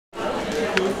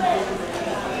Miss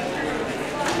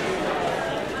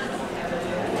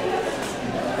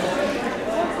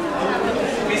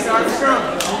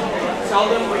Armstrong, tell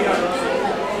them we are.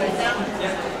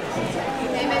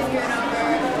 Name is your number.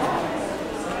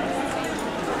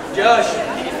 Josh,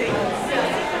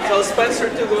 tell Spencer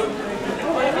to go.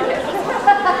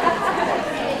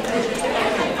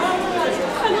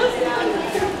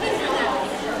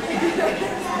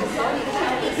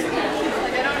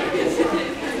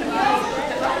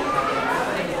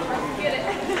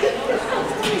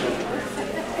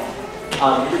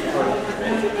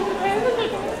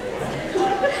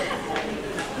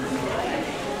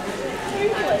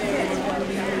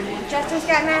 Justin's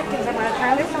got napkins. I'm going to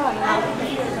turn this on now.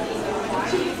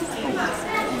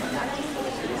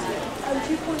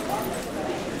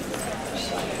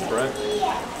 Correct.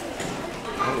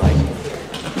 I like it.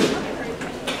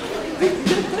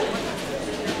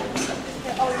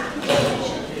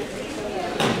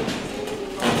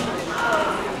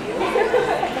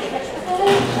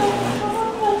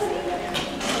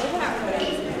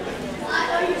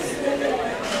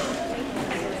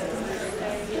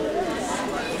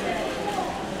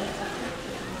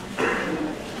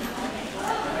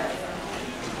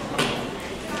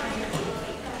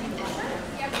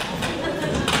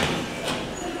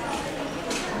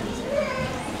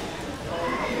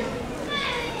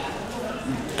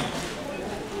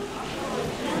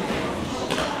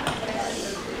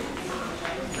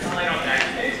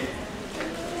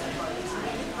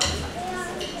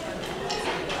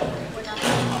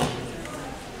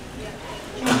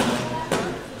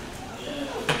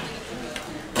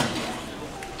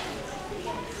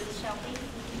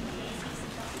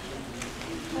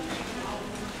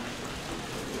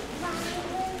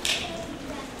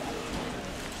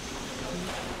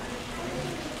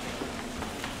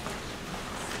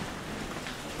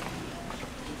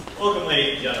 Welcome,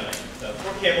 ladies and gentlemen, to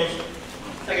Four Camels'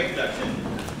 second production of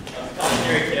the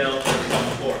cautionary tale for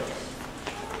Self Force.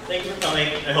 Thank you for coming,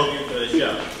 and I hope you enjoy the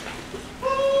show.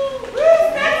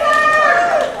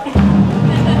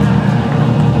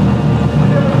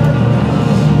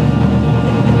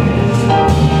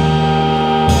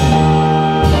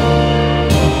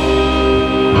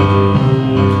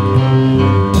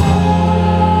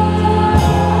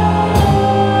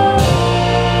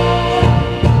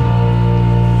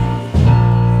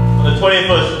 On the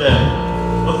 21st day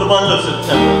of the month of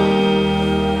September,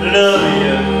 in another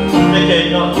year, a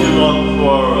decade not too long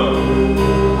before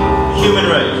the human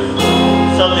race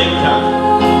suddenly encountered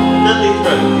deadly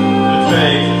threat to its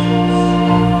very existence.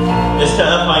 This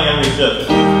terrifying and resurgence,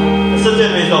 as such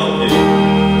enemies often do,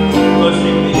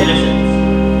 roasting the innocent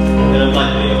in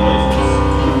unlikely places.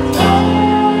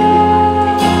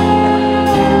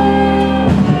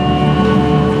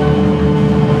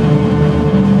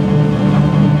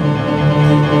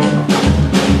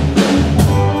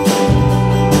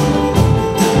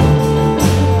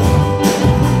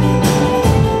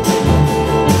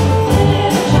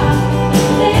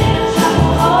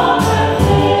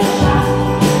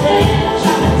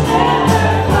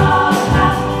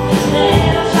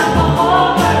 Little shop of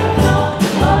horror, no,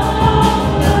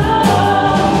 oh,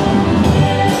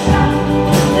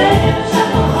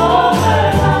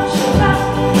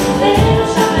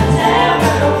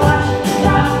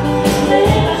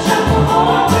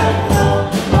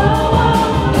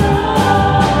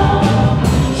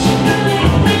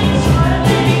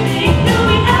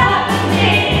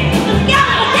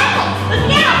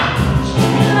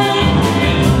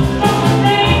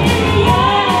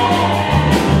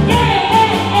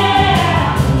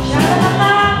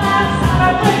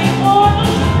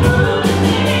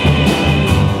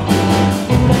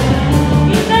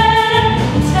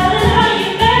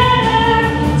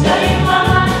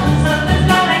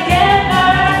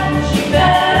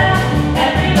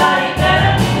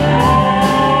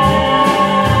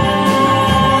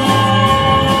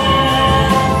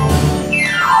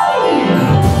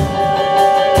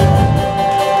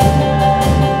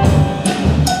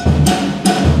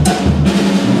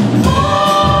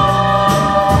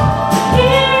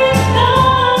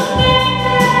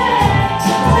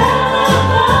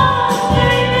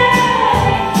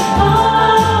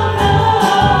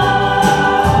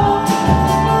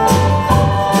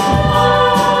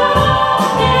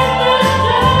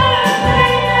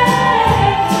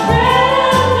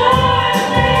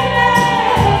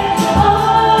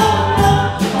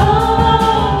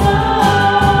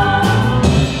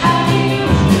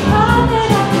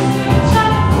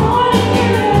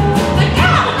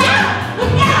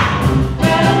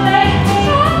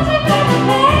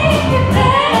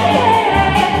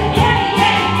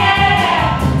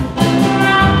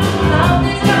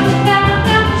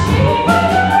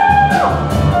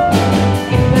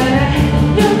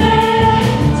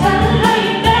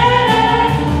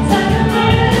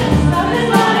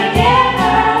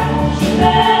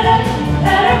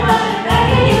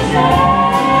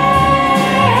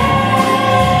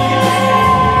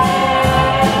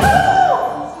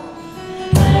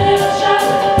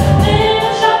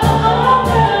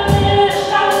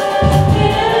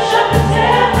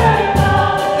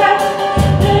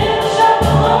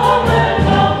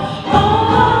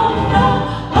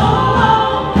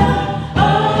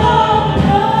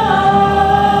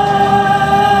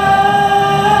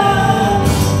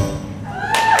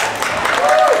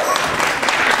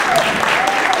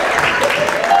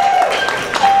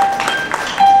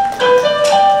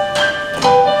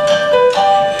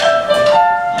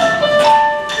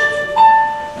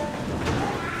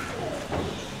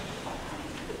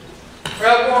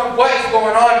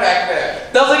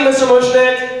 Howdy, Mr.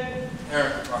 Mushnick.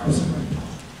 Aaron, Robinson.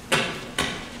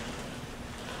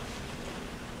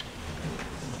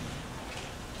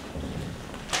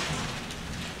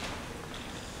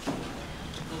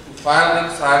 We finally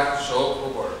decided to show up for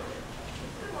work.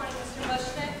 Good morning, Mr.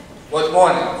 Mushnick. What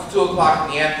morning? It's 2 o'clock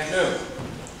in the afternoon.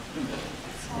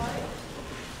 Sorry.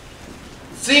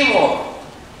 Seymour!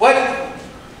 What?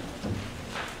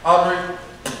 Audrey,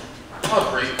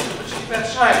 but she's been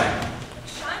China.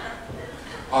 China.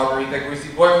 Audrey, that greasy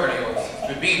boyfriend of yours, has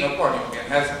been beating up on you again,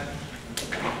 hasn't he?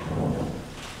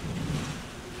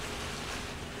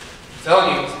 I'm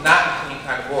telling you, he's not a clean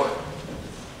kind of boy.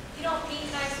 You don't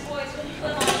beat nice boys when you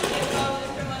live on the same road,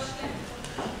 Mr. Mushnick.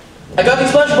 I got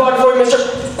these lunch brought for you, Mr.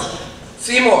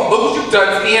 Seymour, look what you've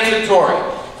done to the inventory.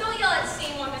 Don't yell at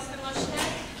Seymour, Mr. Mushnick.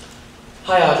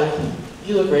 Hi, Audrey.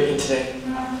 You look radiant today.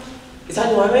 Is that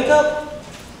new eye makeup?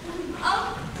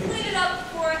 I'll clean it up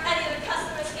before any of the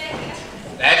customers get here.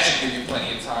 That should give you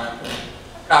plenty of time.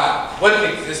 God, what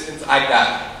an existence I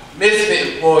got.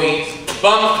 Misfit employees,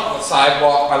 bums on the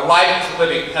sidewalk, my life is a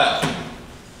living hell.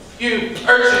 You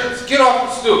urchins, get off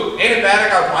the stoop. Ain't it bad I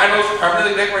got rhinos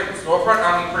permanently decorating the storefront?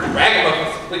 I mean, pretty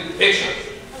ragamuffins to complete the picture.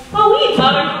 Well, we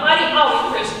bother nobody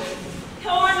all Christmas.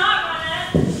 No, we're not,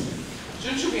 Ronette.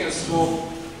 Shouldn't you be in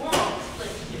school? We're all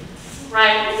split.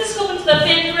 Right, we just go into the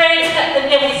 5th grade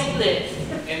and then we split.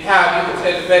 And how you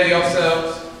pretend to better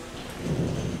yourselves?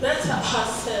 That's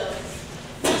ourselves.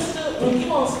 Mister, when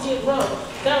you on Skid Row,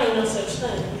 there ain't no such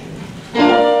thing.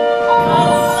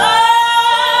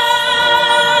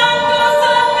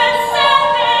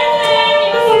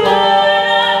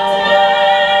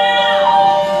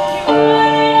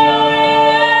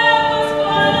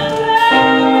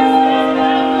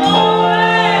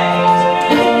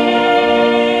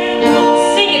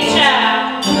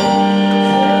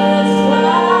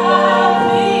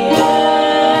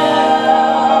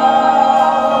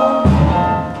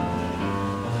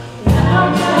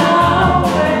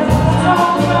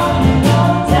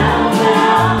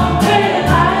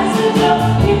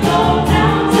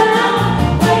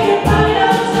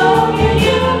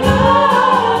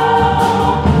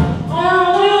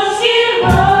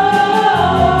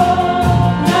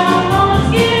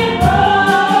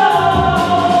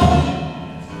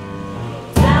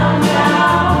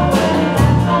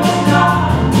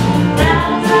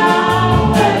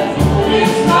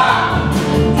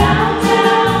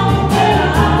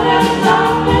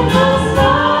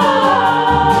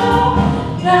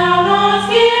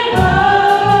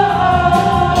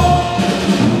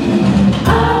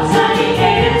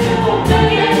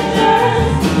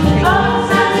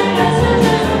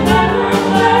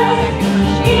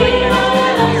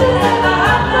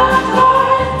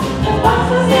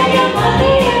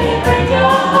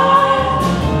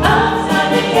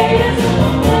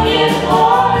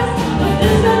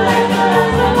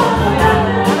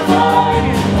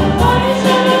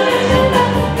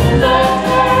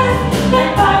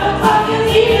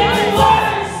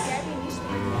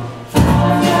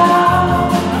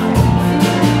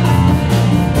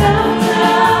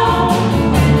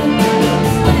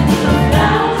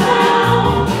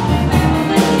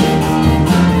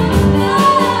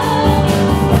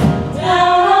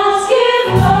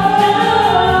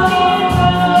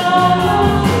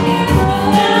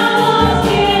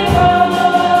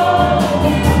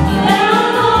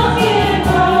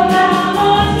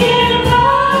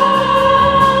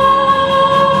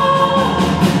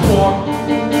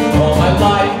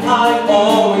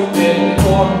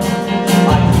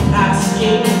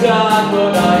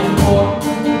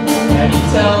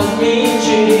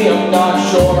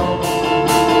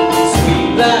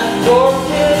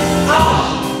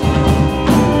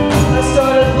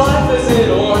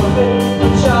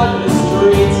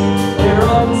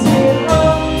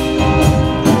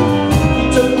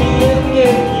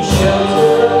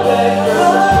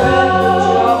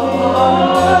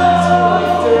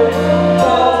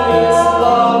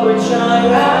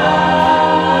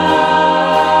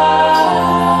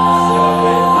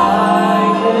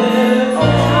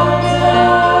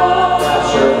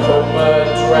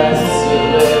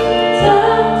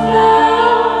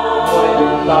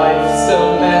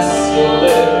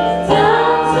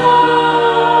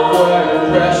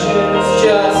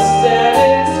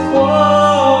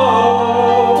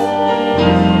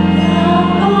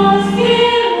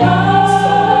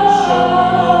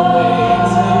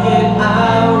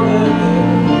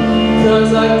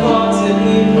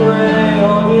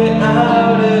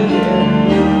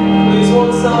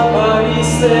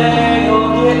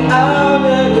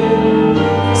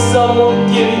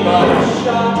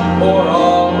 Or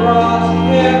I'll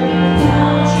rot here.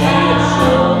 She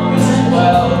assured me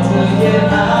well.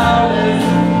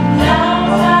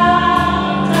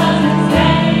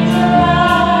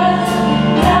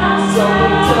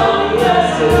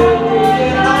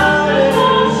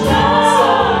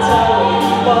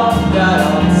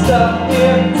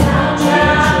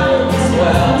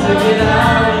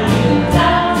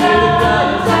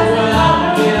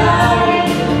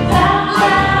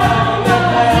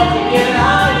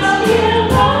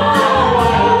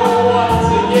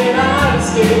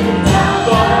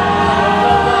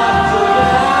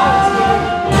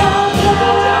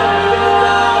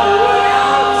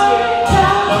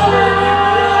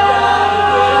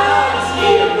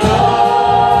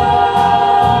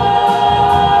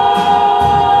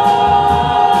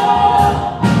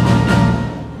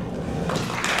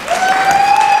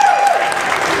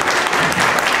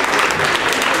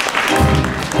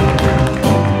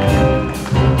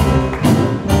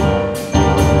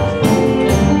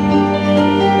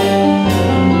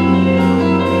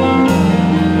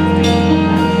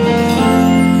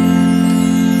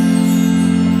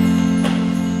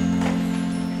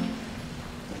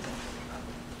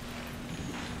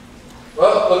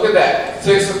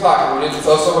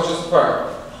 so much as a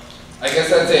perm. I guess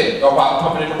that's it. Go about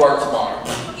pumping into work tomorrow.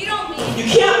 You don't mean. You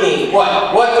can't mean.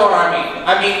 What? What don't I mean?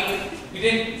 I mean, you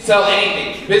didn't sell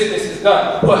anything. Business is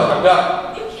done. Kaput, I'm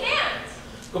done. You can't.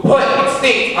 Kaput,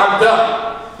 extinct, I'm done.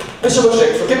 Mr.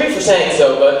 Bushwick, forgive me for saying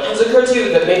so, but has it occurred to you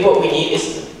that maybe what we need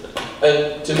is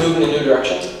to move in a new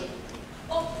direction?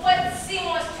 Well, what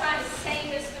Seymour was trying to say,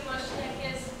 Mr. Mushnick,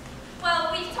 is, well,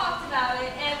 we've talked about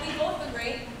it, and we both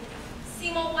agree.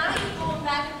 Seymour, why don't you go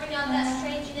back and bring out that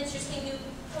strange and interesting new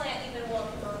plant you've been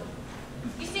working on?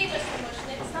 You see, Mr.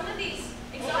 Mushnick, some of these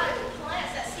exotic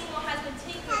plants that Seymour has been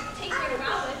tinkering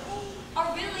around with are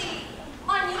really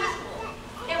unusual.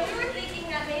 And we were thinking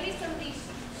that maybe some of these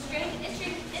strange,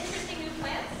 interesting new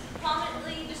plants,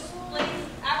 prominently displayed,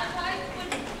 advertised, would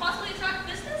possibly attract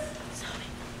business?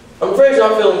 I'm afraid you're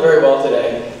not feeling very well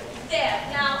today. There.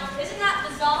 Now, isn't that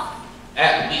bizarre?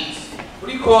 At least. What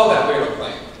do you call that weirdo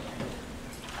plant?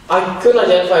 I couldn't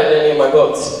identify it in any of my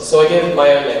books, so I gave it my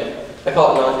own name. I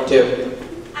call it Nandri too.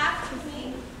 After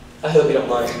me? I hope you don't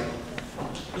mind.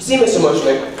 You see, Mr.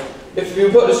 Mushnick, if you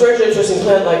put a strange interesting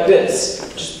plant like this,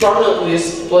 just prominently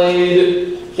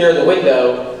displayed here in the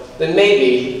window, then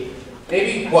maybe...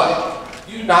 Maybe what?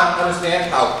 Do you not understand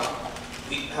how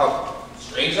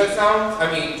strange that sounds?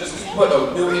 I mean, just because you put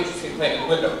a new interesting plant in the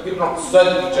window, people don't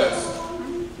suddenly just...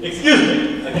 Excuse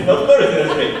me, I cannot notice this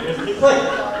strange interesting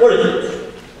plant. What is it?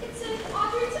 It's an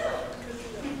Audrey too.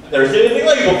 I've never seen anything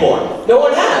like it before. No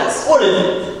one has. What is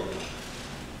it?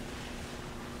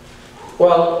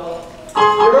 Well,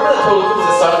 you remember that total eclipse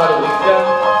that started about a week ago?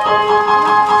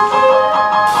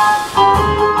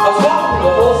 I was walking through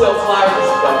the wholesale flower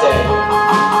district that day.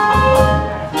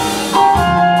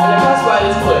 And I passed by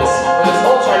this place, where this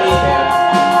old Chinese man,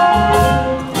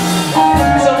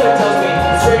 who sometimes tells me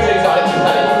the strange and exotic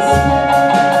plants.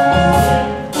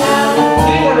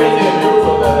 He didn't have anything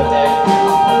unusual about that day.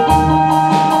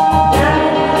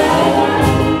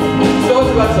 So I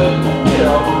was about to,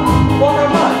 walk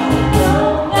on by.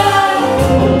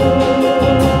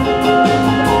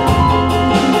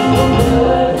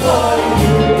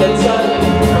 Then suddenly,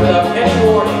 and without any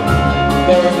warning,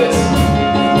 there was this.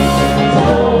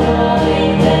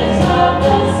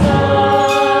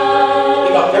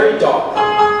 It got very dark.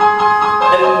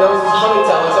 And there was this humming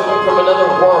sound like something from another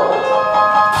world.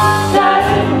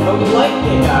 And when the light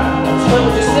came back, Slim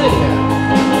was just sitting there.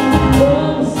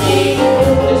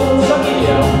 Just sucking,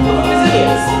 looking as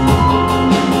idiots.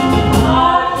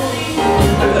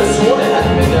 I could have sworn it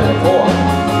hadn't been there before.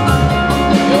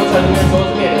 The old Chinese man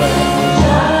told me anyway.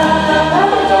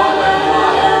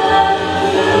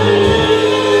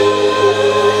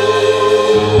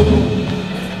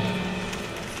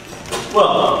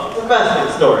 Well, it's a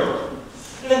fascinating story.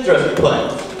 An interesting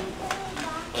plant.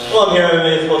 Well, I'm here, I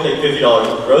may as well take $50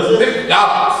 for the roses. $50?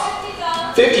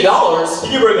 $50?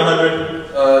 Can you bring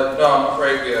 100? No, I'm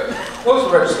afraid we close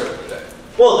the register for today.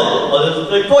 Well then, let's just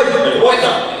take twice as many. Why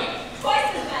not?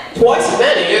 Twice as many. Twice as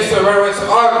many? Yes, sir, right away. So,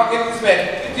 Audrey, get this man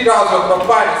 $50 worth of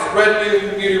finest red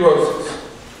beauty roses.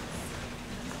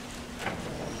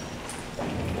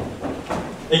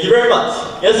 Thank you very much.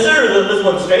 Yes, sir, this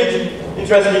one's strange and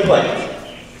interesting plant.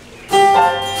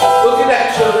 Look at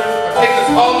that, children. I'll take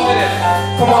this all to dinner.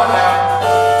 Come on now.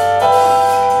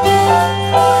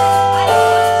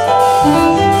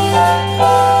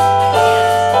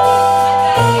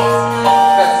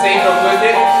 That same no good,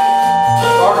 Nick?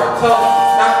 Audrey, tell me,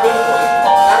 it's not good for you.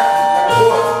 Not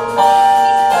good.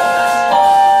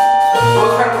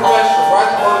 What kind of professional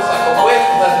rides a motorcycle with a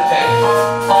leather jacket?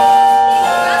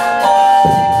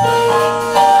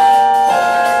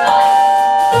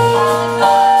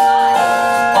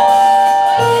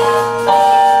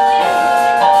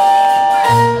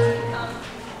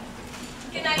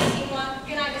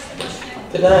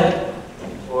 Good night.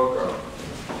 Poor girl.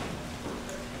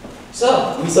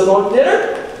 So, we still going to dinner?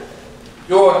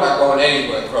 You're not going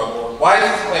anywhere, Crowboy. Why is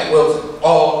this plant wilting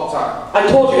all the time? I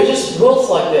told you, it just wilts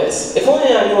like this. If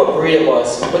only I knew what breed it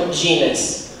was, what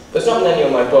genus. But it's not in any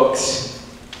of my books.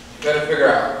 You better figure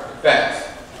out, fast.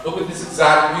 Look at this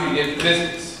exotic beauty in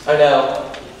business. I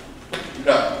know. You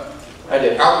know. I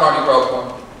do. Out on you,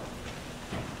 Crowboy.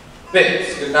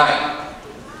 Vince, good night.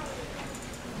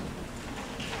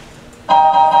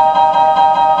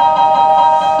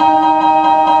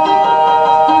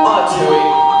 Dewey,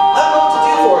 I don't know what to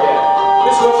do for you.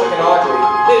 Miss Bushwick and Audrey,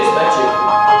 they just met you.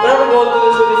 But I've been going through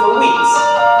this with you for weeks.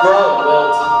 Grow and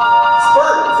wilt.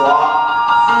 Spurt and flop.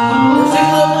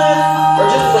 Particular plant, or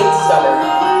just plain stubborn.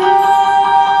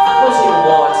 What does it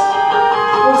want?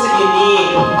 What is it you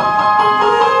need?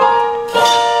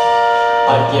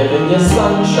 I've given you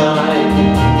sunshine. I've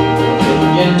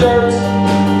given you dirt.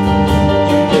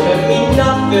 You've given me nothing.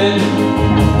 something,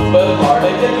 but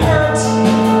heartache and hurt.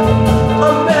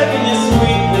 I'm begging you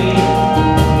sweetly,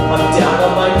 I'm down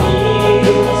on my knees.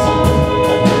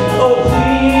 Oh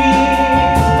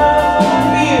please,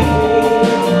 believe me.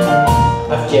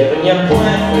 I've given you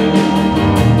plant food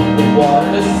and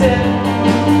water to sip.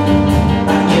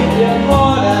 I've given you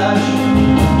potash,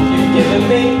 you've given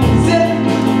me zip.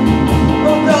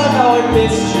 Oh God, how I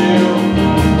missed you.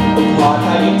 Oh God,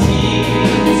 how you tease.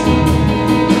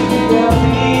 Now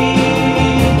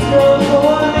please come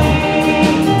for me.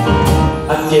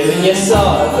 I've given you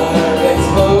southern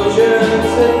exposures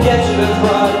to get you to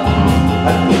thrive.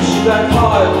 I've pitched you back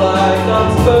hard like I'm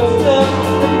supposed to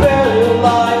bury your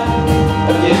life.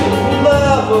 I've given you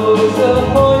levels of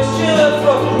moisture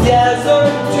from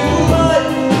desert to mud.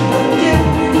 I've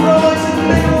given you drugs and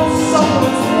mineral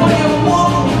supplements. What do you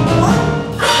want?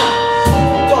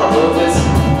 Darn roses,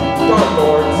 darn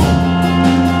thorns.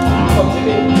 Come to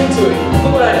me, get to it.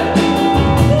 Look what I did.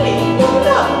 Hey, open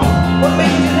up. What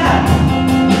made you do that?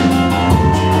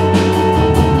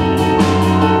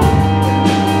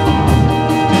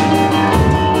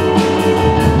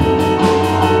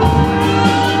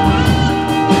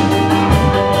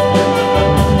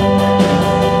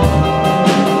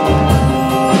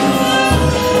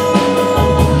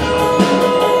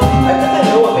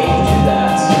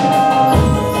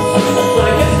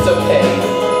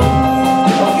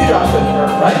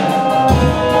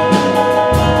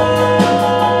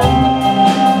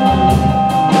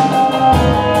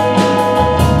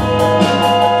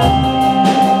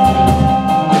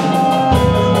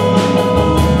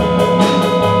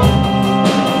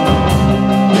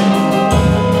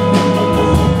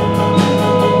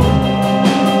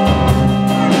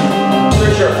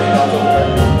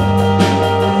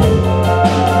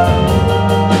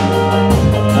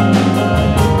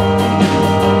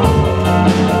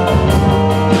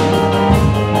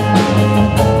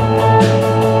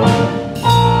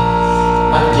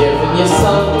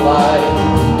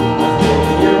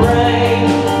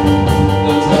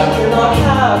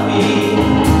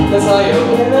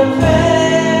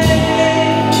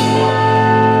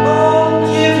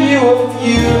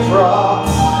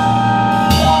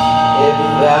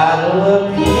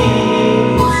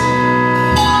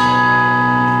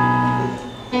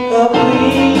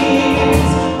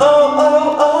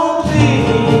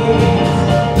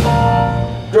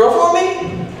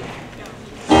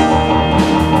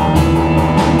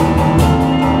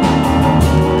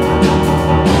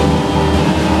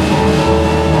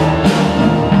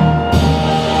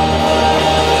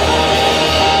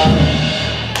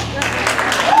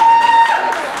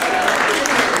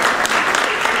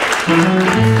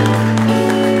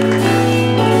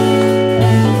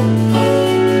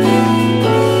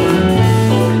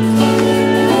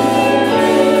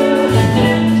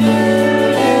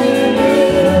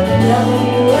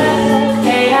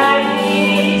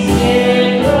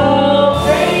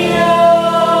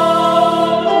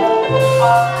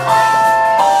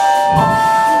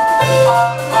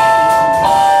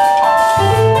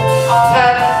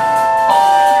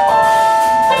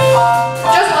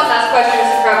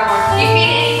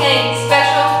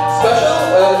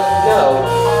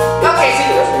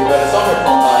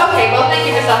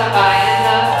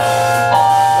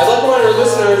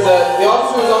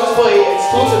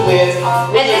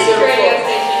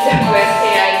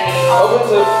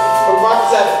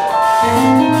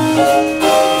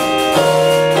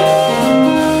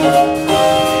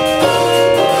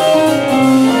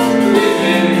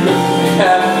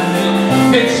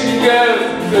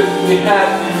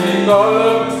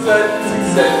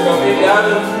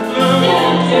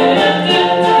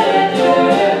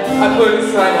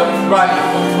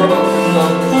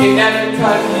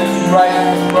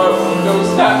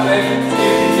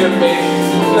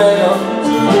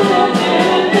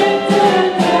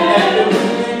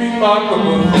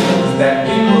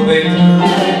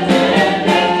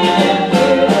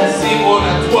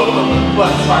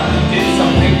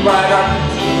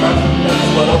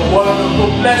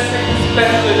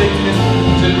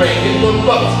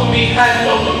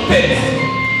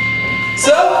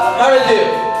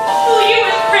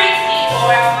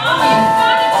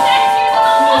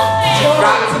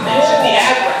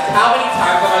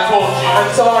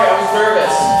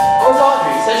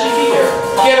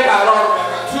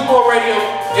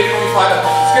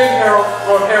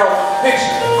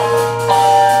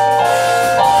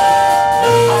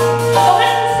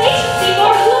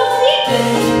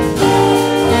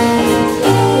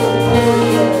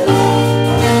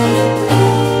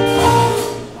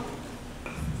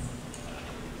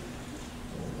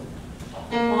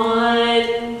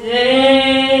 One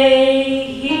day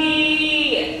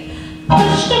he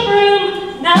Push the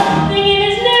broom, nothing in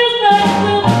his news but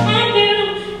gloom and doom.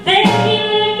 Then he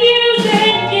lit a fuse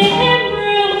and give him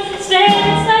room. Staying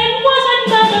in sight was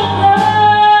another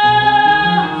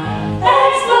blow.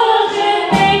 Explosion,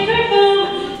 anchor boom.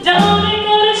 Don't it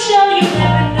go to show you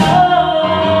never know?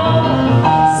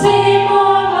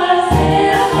 Seymour was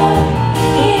zero.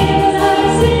 He was a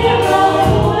zero.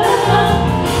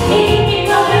 He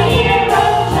became a hero,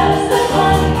 just the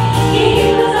fun. He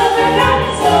was a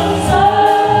forgotten so-so.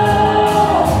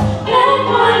 That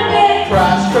one day,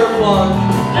 Crash curve one.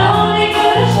 don't it go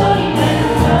to show you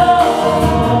never know?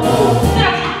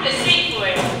 That's the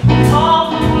sequel. All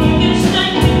the years I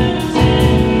used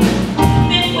it.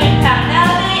 This went past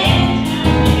now they end to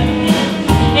me.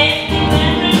 And the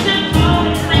memories of food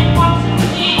and my walks in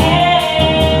the air.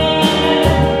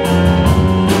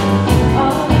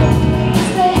 All the things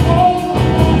they hate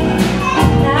me.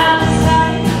 Now the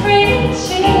sun is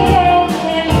reaching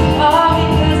him. All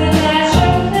because of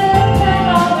natural filter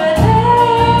over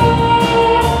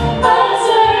there.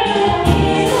 Uncertainty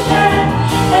is a trap.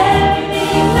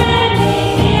 Everything is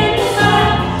landing in his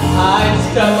lap. I just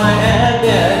cut my hand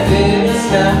and didn't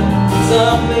snap.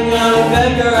 Something out of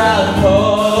Edgar Allan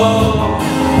Poe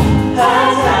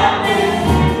has happened.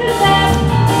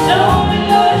 Don't it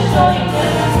go to show you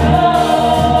never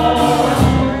know?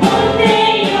 One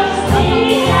day you'll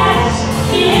see hash,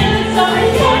 feeling so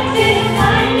rejected,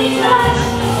 tiny touch.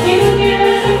 You get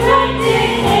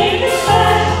resurrected, hate the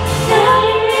flash. Now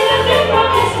you're in a big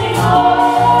broadcasting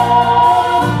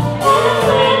hall. And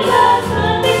when love's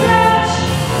nothing crash.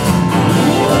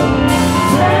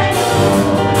 Let it go,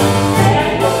 let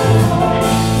it go,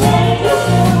 let it go,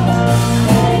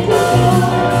 let it go.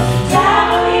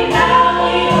 Towery,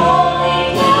 Bowery, holy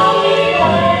Bowery,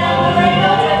 wherever it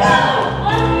goes to go.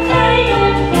 One day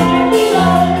you'll carry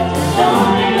love.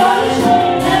 Don't it go to show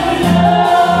you never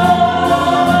know?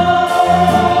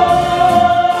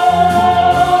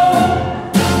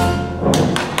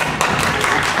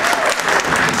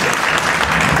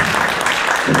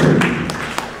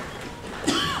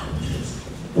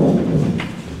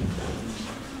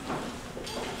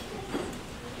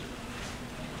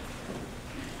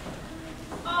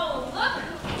 Oh, look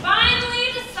who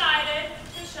finally decided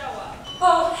to show up.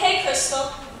 Oh, hey, Crystal.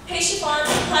 Hey, Chiffon,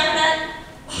 Clarinet.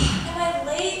 Am I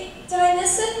late? Did I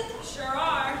miss it? Sure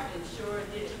are. It sure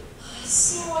did.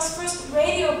 Seymour's first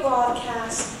radio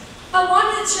broadcast. I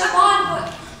wanted to jump on,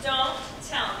 but Don't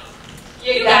tell me.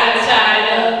 You got tied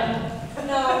up.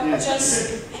 no,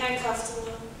 just handcuffed a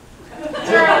little.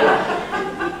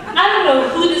 I don't know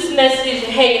who this message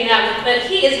you're hanging out with, but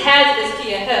he is hazardous to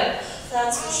your health.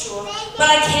 That's for sure. But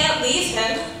I can't leave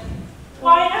him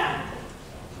Why not?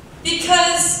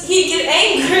 because he'd get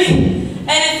angry. And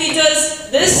if he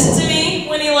does this to me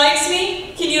when he likes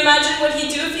me, can you imagine what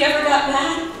he'd do if he ever got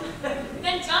mad?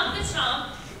 Then jump the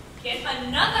chump, get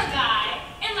another guy,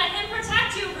 and let him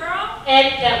protect you, girl.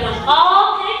 And that one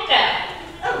all picked out.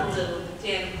 A little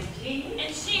damn genius.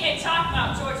 And she had talked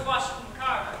about George Washington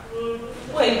Carver.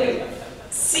 Wait.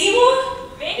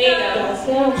 Seymour? Bingo.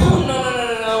 Oh,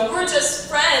 no. We're just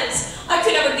friends. I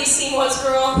could never be Seymour's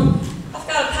girl. I've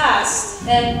got a past.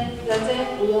 And that's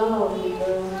it. We all need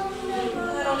girl.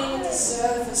 I don't even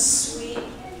deserve a sweet,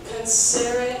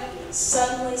 considerate,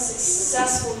 suddenly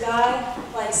successful guy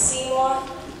like Seymour.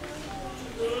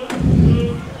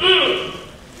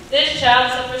 This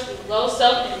child suffers from low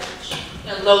self-image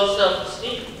and low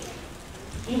self-esteem.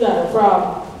 You got a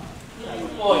problem.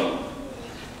 Point.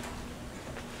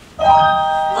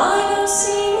 I know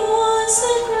Seymour's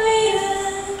the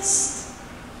greatest,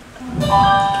 but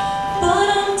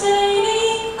I'm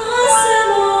dating a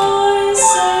semi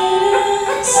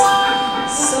sadist,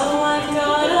 so I've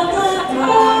got a black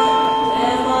eye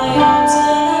and my arms in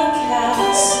a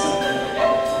cast.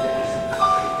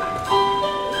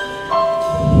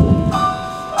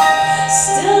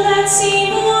 Still, that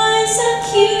Seymour's a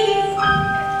cutie.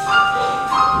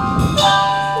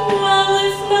 Well,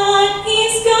 if not,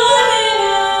 he's got in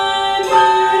our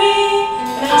beauty.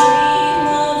 And I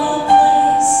dream of a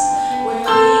place where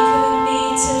we could be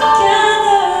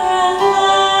together at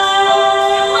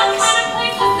What last. kind of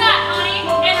place is that, honey?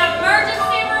 An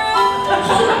emergency room?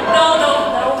 No.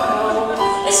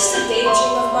 It's just a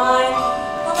daydream of mine.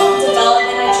 A little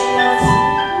development I dream of.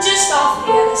 Just off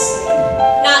the other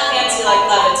side. Not fancy like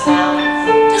Levittown.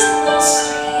 Just a little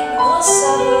street, a little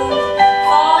suburb.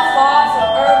 Far from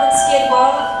urban Skid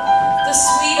Row. The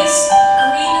sweetest,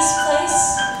 greenest place.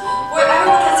 Where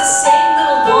everyone has the same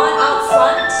little lawn out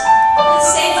front. And the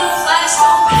same little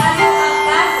flagstone patio out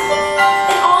back.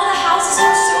 And all the houses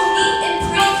are so neat and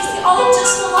pretty because they all look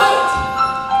just alike.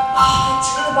 Oh, I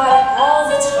dream about it all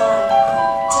the time.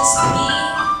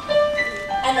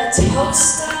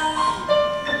 poster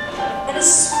and a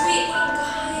sweet little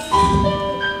guy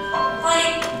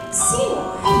like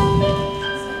Seymour.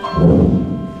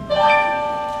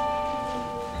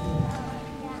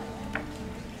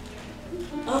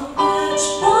 A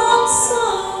matchbox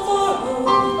of our own,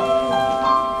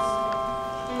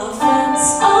 a fence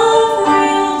of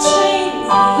real chain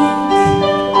link,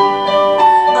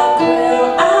 a grill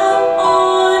out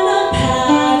on a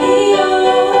patio,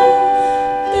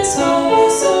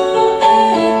 disposal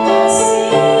in the sea.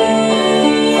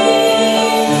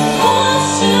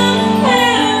 Wash your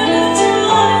hair to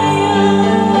dry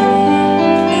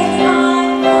in our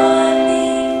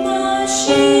running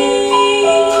machine.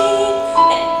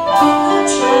 A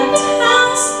trapped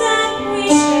house that we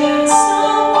share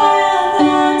somewhere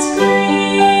that's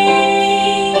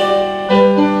green.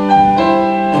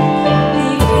 We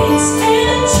race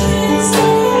and trims the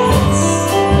grass.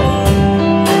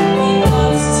 We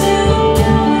love to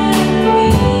go and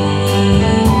weed.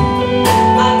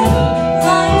 I cook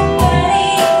like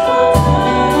Betty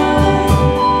Crocker,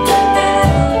 and I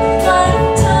look like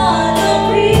Donna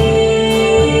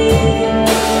Reed.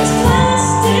 There's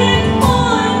plastic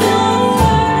on the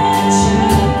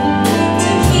furniture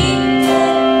to keep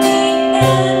it neat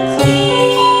and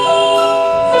clean.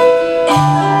 In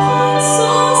the pine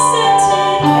sol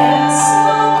scented air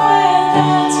somewhere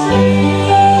that's green.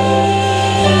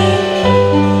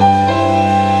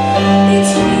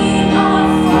 Between our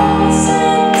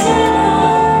frozen dinner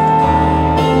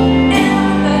and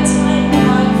our bedtime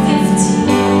at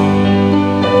 15,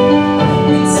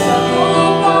 we'd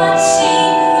snuggle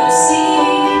watching Lucy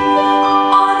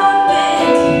on our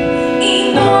big,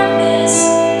 enormous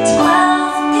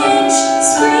 12-inch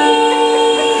screen.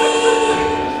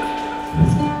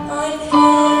 I'm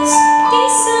his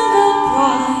December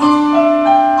bride.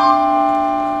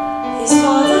 His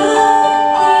father,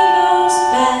 he knows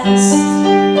best.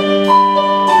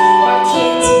 Our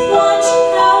kids watch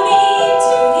Howdy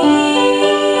Doody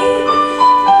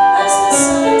as the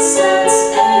sun sets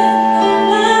in the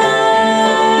west.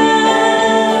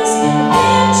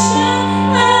 Picture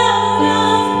out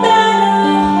of Better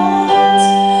Homes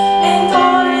and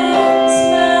Gardens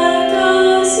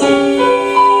magazine.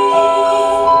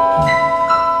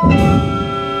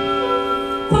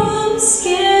 From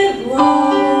Skid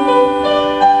Row,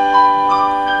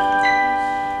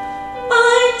 I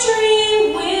dream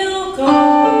we'll go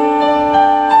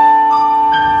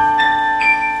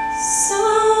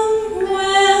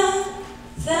somewhere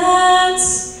that's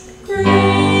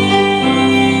green.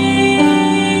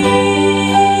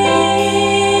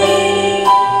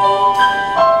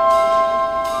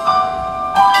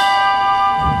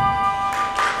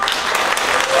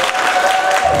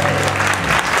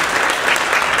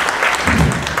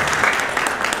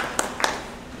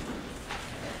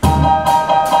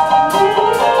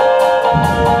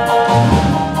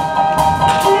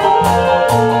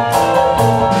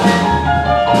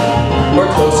 We're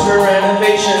close to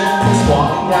renovation, just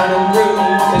walking down a room,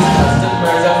 cause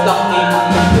customers are flocking,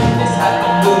 the fitness had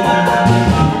been booming.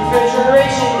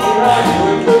 Refrigeration in our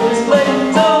new improved display,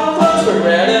 so close for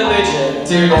renovation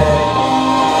today.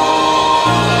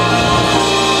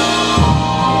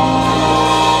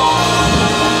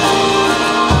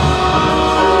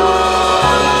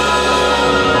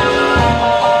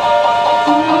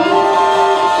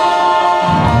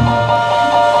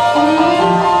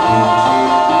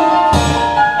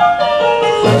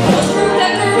 Close for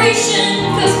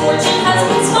decoration, cause fortune has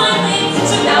been smiling.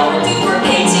 So now we're due for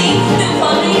painting, new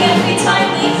plumbing every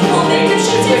tiling. We'll make your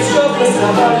shit taste so place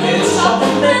up our new shop,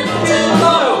 and then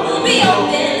tomorrow we'll be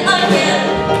open again.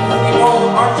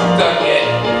 People aren't done yet.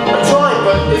 I'm trying,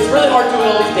 but it's really hard doing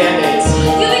all these band-aids.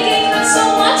 You've been getting hurt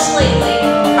so much lately.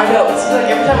 I know, it seems like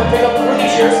every time I pick up one of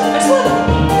these years, I slip.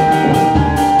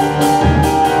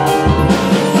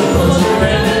 Close for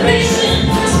renovation,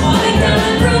 we're swapping down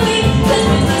and rooming, cause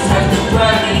business has been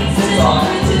thriving since all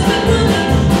riches been booming.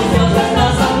 We feel that's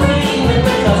not so pretty when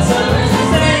the customers will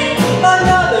say,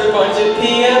 Another bunch of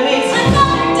peonies,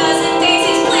 another dozen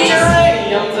daisies, please.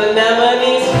 geraniums,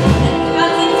 anemones, And we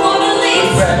got the Florida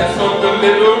leaves. Grab some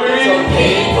delivery. So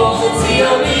painfuls and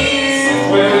COEs.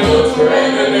 We're close for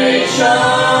renovation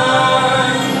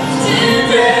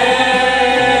today.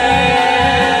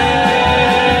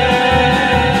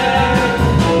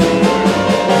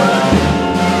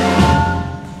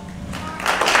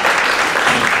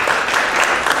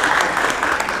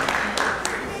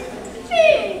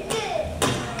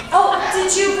 Oh,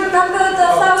 did you remember the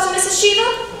flowers from Mrs. Shiva?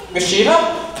 Miss Shiva?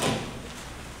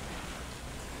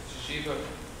 Shiva.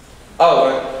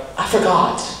 Oh, I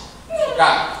forgot.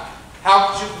 Forgot. How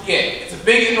could you forget?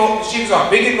 kid. She was on a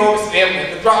big, enormous family,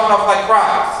 and they're dropping off like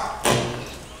flies.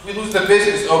 We lose the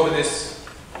business over this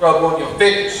rub on your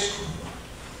finish.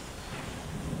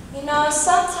 You know,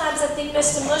 sometimes I think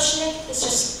Mr. Mushnick is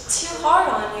just too hard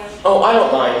on you. Oh, I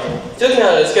don't mind. Looking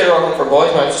at a skid row home for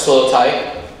boys might just a little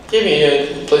tight. Give me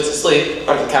a place to sleep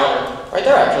under the counter. Right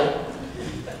there, actually.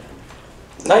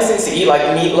 Nice things to eat like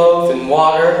meatloaf and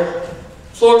water.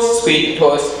 Floors sweet and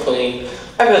toilets clean.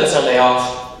 I feel the Sunday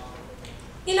off.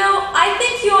 You know, I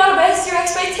think you ought to raise your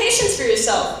expectations for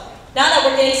yourself. Now that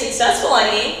we're getting successful, I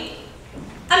mean,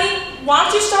 why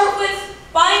don't you start with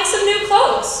buying some new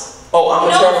clothes? Oh, I'm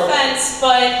a No terrible... offense,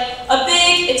 but a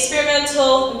big,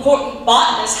 experimental, important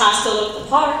botanist has to look the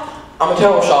part. I'm a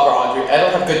terrible shopper, Audrey. I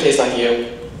don't have good taste like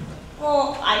you.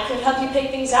 Well, I could help you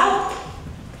pick things out.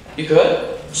 You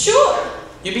could? Sure.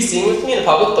 You'd be seen with me in a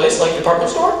public place like a department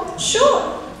store?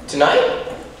 Sure. Tonight?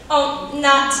 Oh,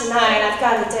 not tonight. I've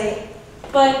got a date.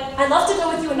 But I'd love to go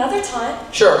with you another time.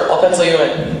 Sure, I'll pencil you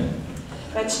in.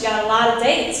 Bet you got a lot of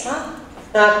dates, huh?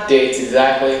 Not dates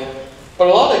exactly. But a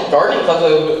lot of gardening clubs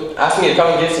have asked me to come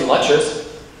and give some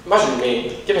lectures. Imagine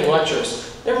me, giving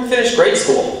lectures. Never finished grade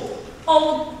school.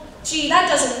 Oh, gee, that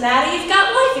doesn't matter. You've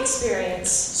got life experience.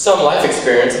 Some life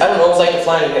experience. I don't know what it's like to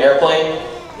fly in an airplane.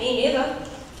 Me neither.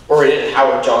 Or at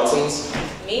Howard Johnson's.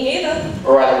 Me neither.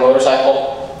 Or ride a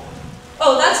motorcycle.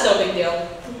 Oh, that's no big deal.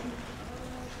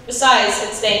 Besides,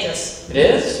 it's dangerous. It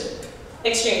is?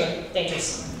 Extremely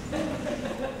dangerous.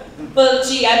 But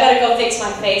gee, I better go fix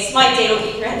my face. My date will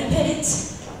be here any minute.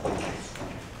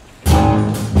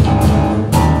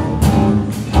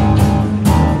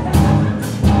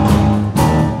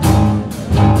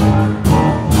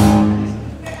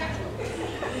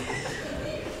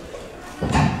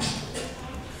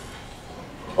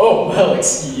 Oh, well,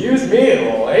 excuse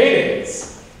me, ladies.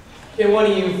 Can one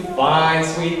of you fine,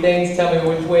 sweet things tell me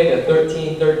which way to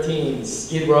 1313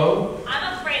 Skid Row?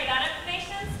 I'm afraid that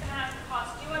information's gonna have to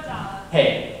cost you $1.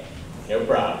 Hey, no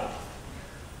problem.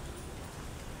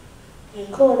 Your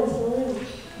quarters for real.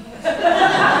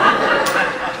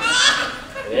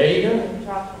 There you go.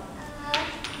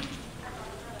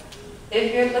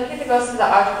 If you're looking to go to the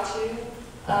Audrey 2, you're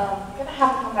gonna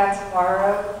have to come back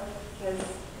tomorrow because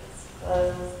it's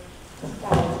closed.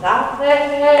 Stop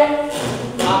there.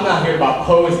 I'm not here about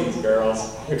posies, girls.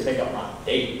 I'm here to pick up my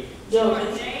date. Yo,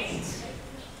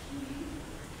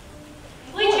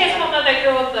 Please chance my mother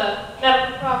girl with the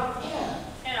medical problem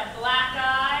and a black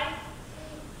eye.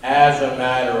 As a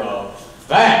matter of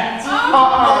fact. I'm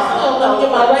gonna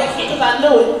get my right because I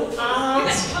knew it.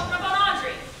 Let's talk about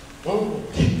Audrey.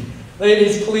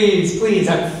 Ladies, please,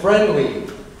 I'm friendly.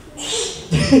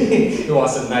 Who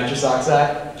wants some nitrous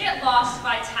oxide? Get lost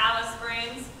by Talus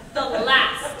Springs. The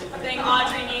last thing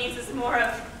Audrey needs is more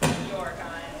of your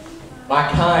kind. My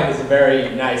kind is a very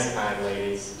nice kind,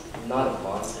 ladies. I'm not a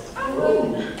monster.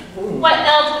 What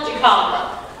else would you call it?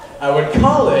 I would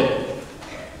call it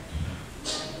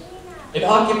an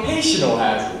occupational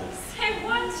hazard. Say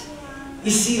what?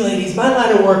 You see, ladies, my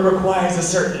line of work requires a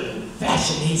certain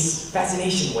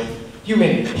fascination with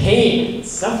human pain and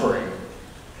suffering.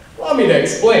 Allow me to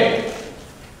explain.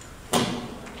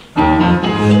 When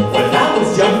I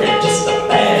was younger, just a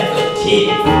bad little kid,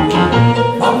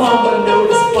 my mama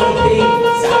noticed funny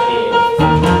things I did.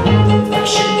 Like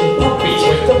shooting puppies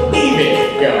with the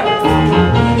leave-in gun.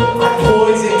 I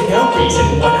poisoned guppies,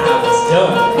 and when I was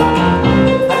done,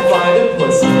 I'd find a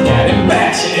pussycat and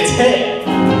bash in its head.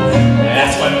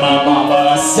 That's when my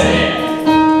mama said.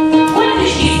 What did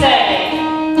she say?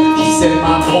 She said,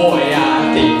 my boy, I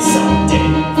think someday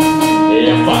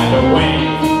you'll find a way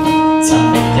to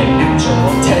make your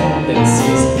natural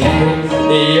tendencies pay.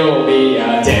 You'll be a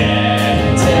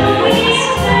dentist.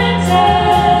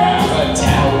 Have a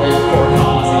talent for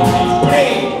causing these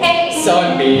pain. Son,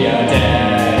 be a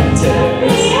dentist.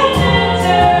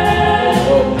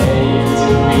 We'll pay you to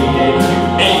be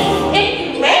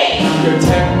inhumane. Your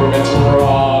temperament's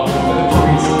wrong for the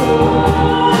priesthood,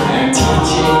 and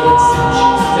teaching would suit you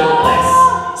still less.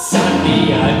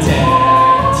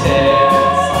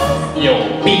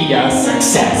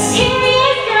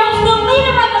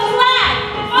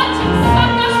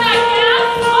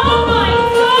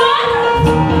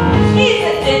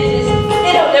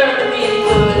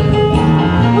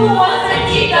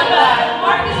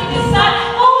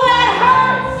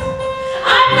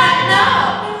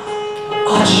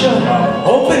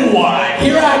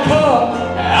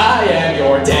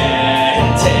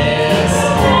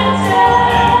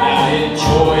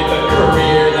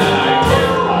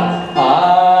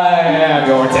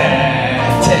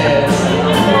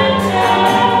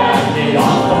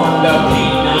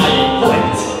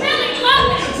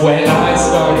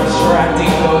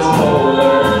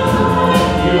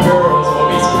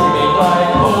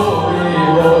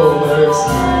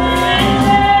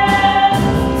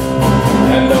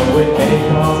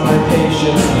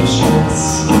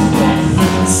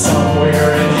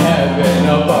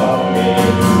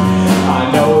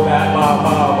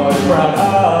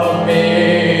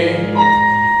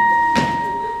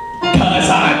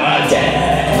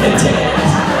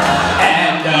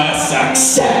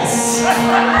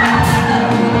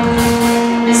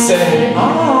 Say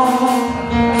ah.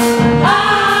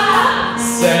 Ah!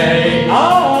 Say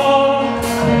ah.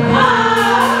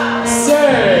 Ah!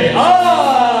 Say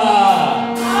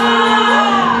ah.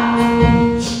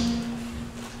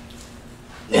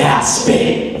 Now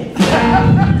spit.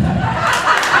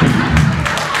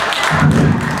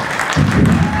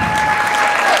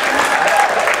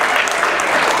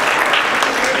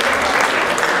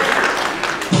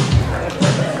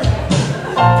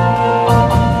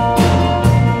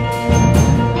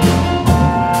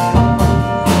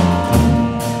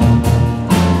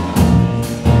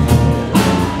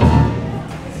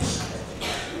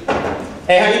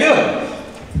 Hey, how you doing?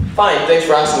 Fine, thanks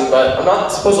for asking, but I'm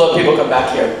not supposed to let people come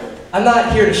back here. I'm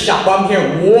not here to shop. I'm here.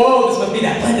 Whoa, this must be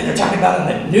that plant that they're talking about on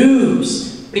the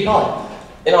news. What do you call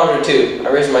it? In honor too, I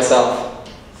raised it myself.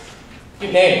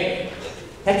 Good name.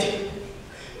 Catchy.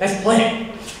 Nice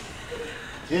plant.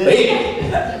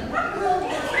 Baby.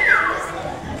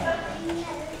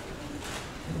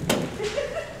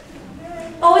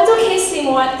 Oh, it's okay,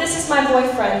 Seymour. This is my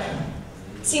boyfriend.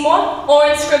 Seymour,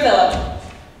 Orange Scrivillo.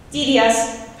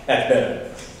 DDS. That's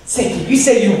better. Say, did you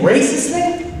say you raised this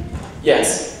thing?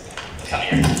 Yes. Come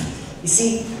here. You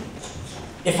see,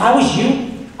 if I was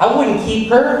you, I wouldn't keep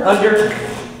her under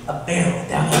a barrel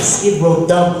down a Skid Row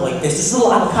dump like this. This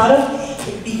little avocado,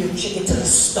 it'd be your chicken to the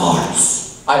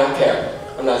stars. I don't care.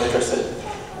 I'm not interested.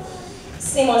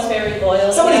 Seymour's very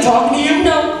loyal. Somebody talking to you?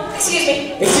 No, excuse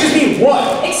me. Excuse me,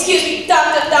 what? Excuse me,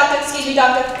 doctor, excuse me,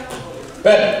 doctor.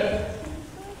 Better.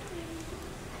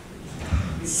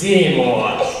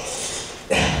 Seymour.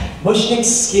 Mushnick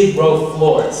Skid Row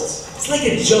florists. It's like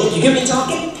a joke. You hear me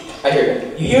talking? I hear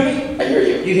you. You hear me? I hear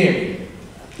you. You hear me?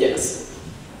 Yes.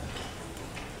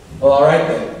 Well, all right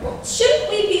then. Shouldn't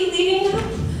we be leaving now?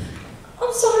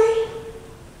 I'm sorry.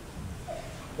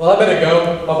 Well, I better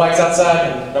go. My bike's outside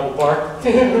and double park.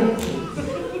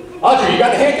 Audrey, you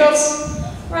got the handcuffs?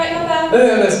 Right, my bad.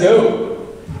 Then let's go.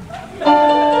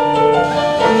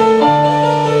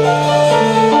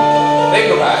 Think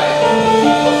about it.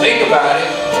 Well, think about it.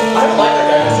 I don't like that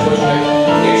guy, Mr. Bushnick.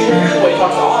 You should hear the way he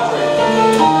talks to Audrey.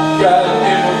 God,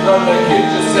 people from the kid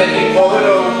just said he pulled it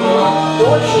over. No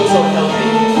one feels so healthy.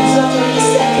 He's not doing his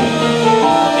second.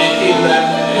 If he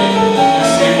left me, you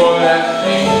see what left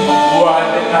me. Why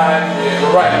didn't I get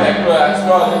right back where I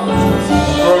started, which was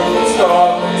broken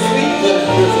star. Sweet little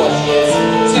beautiful as she is.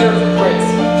 See her as a prince.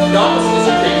 Not as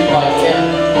a creepy like him.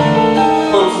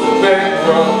 Close to bed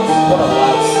grows. What a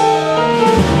louse.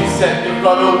 He said you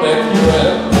run away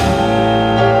well.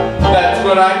 That's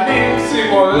what I mean,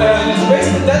 Seymour left. Disgrace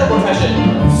the dental profession.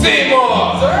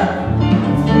 Seymour! Sir?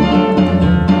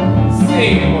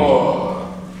 Seymour.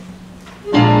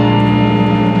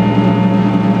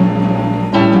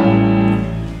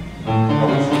 How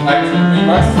would you like to be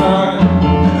my son?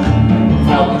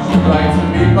 How would you like to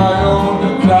be my own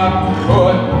adopted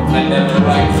boy? I never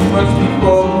liked too much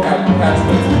before. Got to catch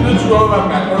me to the drove. I've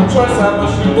got no choice. I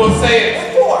must you will say it.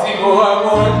 Seymour, I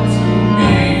want to be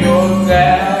your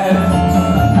dad.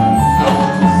 I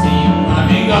want to see you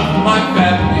climbing up my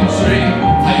family tree.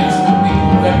 I used to think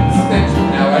you left the extension.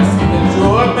 Now I see the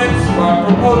joy makes you are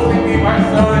proposing me my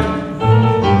son.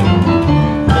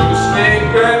 No snake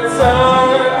grandson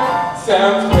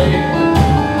sounds great.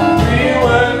 3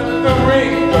 words with the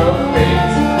ring of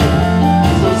fate.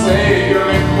 So say you'll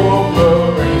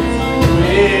incorporate with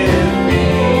me.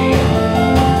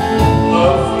 A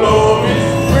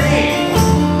florist dream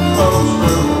come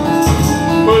true.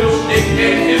 Bushnick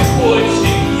and his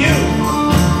pushing you.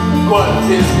 What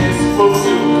business will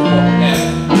do?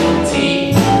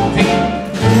 FTV.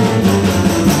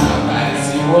 Now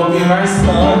Fantasy will be my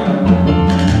son.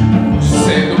 She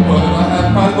said the word, I have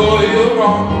my lawyer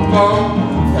wrong.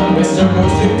 Now, Mr.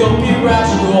 Bushnick, don't be rash.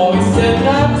 You always said that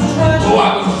I was trash. Oh, I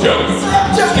was joking.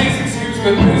 Please excuse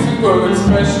the physical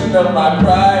expression of my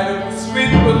pride, of the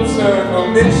sweet maternal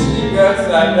mission as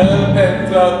I love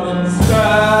pent up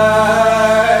inside.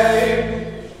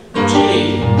 Gee.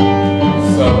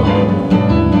 So,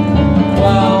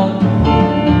 Well,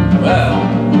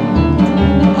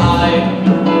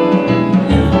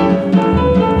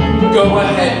 go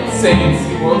ahead and say it.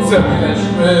 She won't tell me that she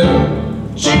will.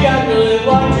 She got really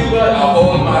like you, but I'll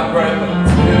hold my breath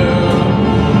until.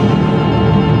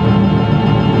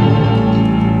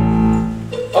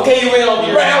 okay, you win. I'll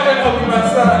be Right, I'm around. gonna help you, my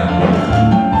son.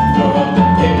 Throw up the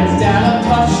papers down, I'm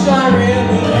touched, I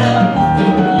really am.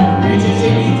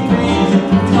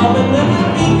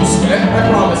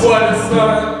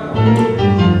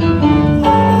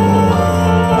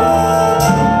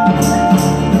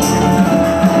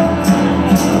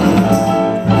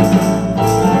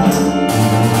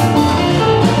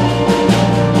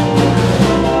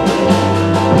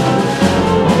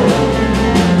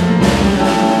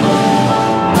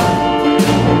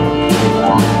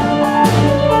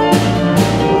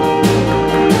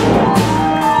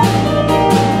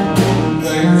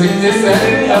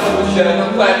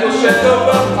 that will shut the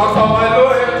book. I'll call my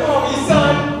lawyer. Call me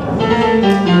son.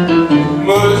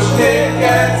 Mushnick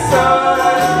and Son.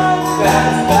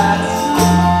 That's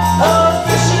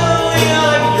officially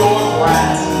I'm your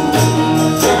brat.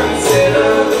 Consider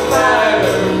the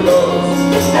matter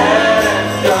closed and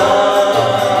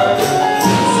done.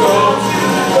 So to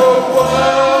the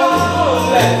world,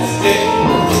 let's stick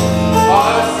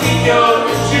our senior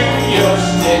and junior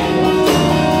stick.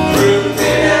 Through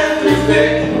thin and through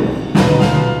thick,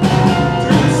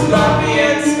 through sloppy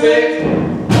and spick.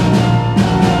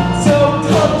 So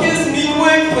don't kiss me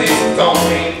quick, please don't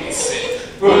make me sick.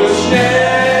 Bushneck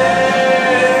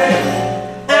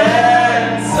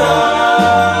and Son.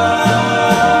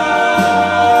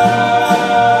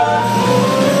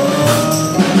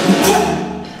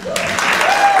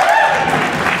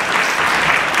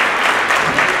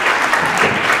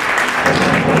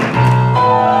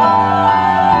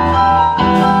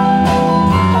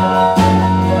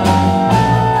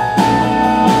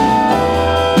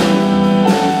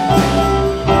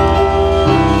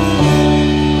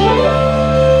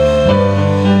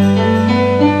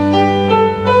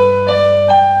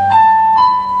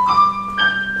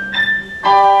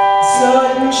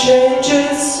 sudden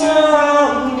changes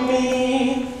surround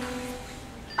me.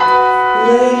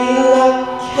 Lady luck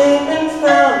came and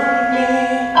found me.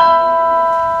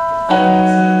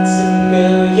 Thanks a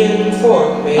million for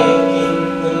making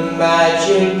the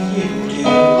magic you do.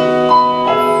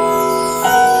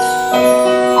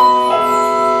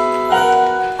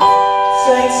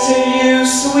 Thanks to you,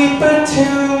 sweet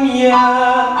Petunia.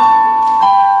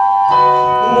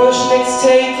 Mushnick's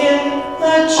taken a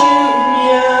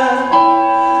junior.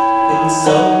 And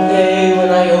someday when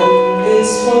I open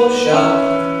this whole shop,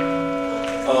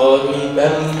 I'll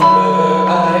remember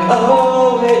I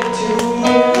owe it to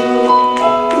you.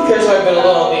 Who cares if I've been a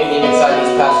little meeting inside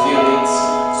these past few weeks?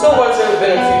 So much there have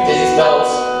been a few dizzy spells.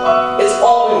 It's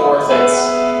all been worth it.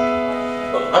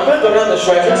 Look, I'm gonna go down to the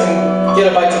Shredder's and get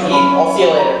a bite to eat. I'll see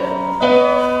you later.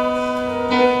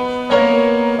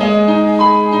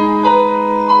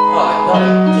 Not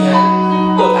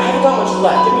again. Look, I haven't got much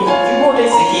left. Give me a few more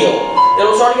days to heal. Then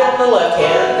we'll start again on the left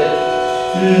hand.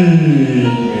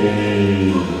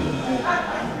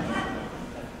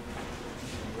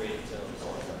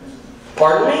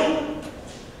 Pardon me?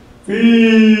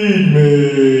 Feed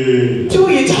me.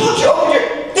 Dude, you talked your over your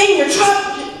thing. You're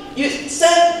trying. You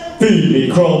said Feed me,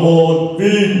 Crumble.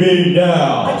 Feed me I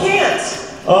now. can't.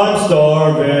 I'm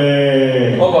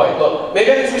starving. Oh boy, look.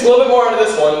 Maybe I can squeeze a little bit more out of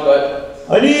this one, but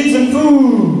I need some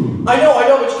food. I know,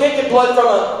 but you can't get blood from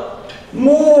a.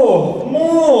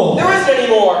 More. There isn't any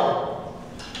more.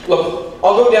 Look,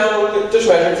 I'll go down to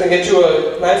Shredder's and get you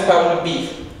a nice pound of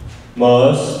beef.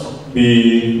 Must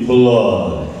be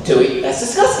blood. Tui, that's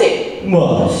disgusting.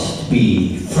 Must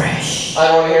be fresh. I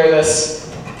don't want to hear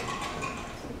this.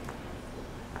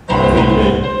 Feed me.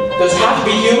 Does it have to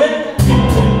be human?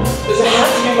 Does it have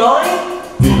to be mine?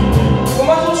 Where am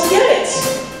I supposed to get it?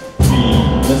 Feed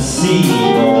the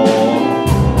seagull.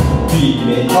 Feed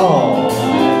me all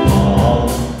night long.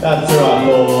 That's right,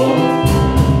 boy.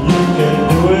 You can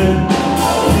do it.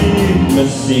 Feed me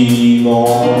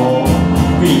seagull.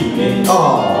 Feed me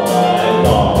all night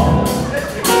long.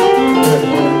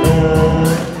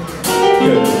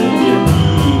 Cause if you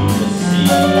feed me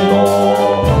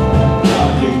seagull, I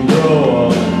can grow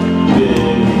up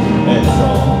big and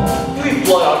strong. You eat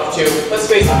blood out of you. Let's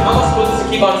face it, how am I supposed to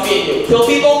keep on feeding you? Kill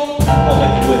people? I'll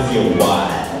make it with your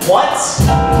wife. What?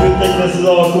 You think this is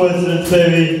all coincidence,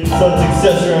 baby? Some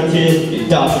success around here, your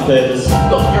adoption papers.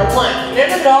 Look, you're a plant, an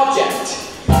inanimate object.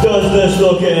 Does this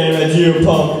look animate to you,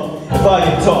 punk? If I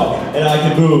can talk and I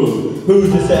can move,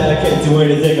 who's to say I can't do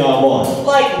anything I want?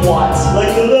 Like what?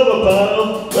 Like the liver,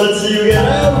 pal. Let's see you get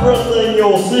everything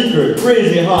your secret,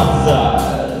 crazy hot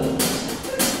desires.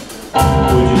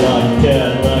 Would you like a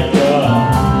cat like that?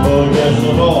 Or guess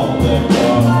I'm all that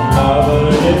car? How about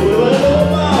I get with it?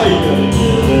 How you gonna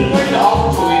get it? We're gonna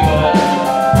offer Tui, but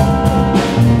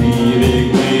Be a big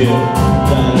wheel,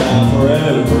 down down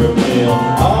forever for a meal.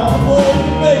 I'm going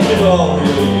to make it all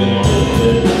really gonna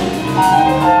get it.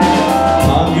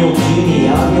 I'm your genie,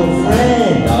 I'm your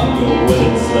friend, I'm your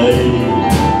willing slave.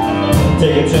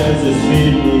 Take a chance to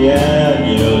feed me, and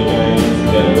you know the games. You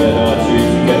get a red hot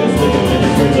treats, you get a stick of chicken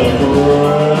strings up the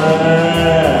right.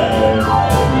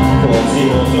 Come on, see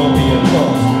what's on me and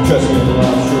pumps. Trust me, the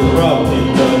last true robber thing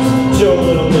does. Show a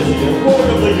little pussy, get a walk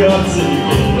of the guts, and you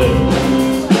get it.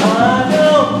 I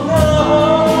don't know.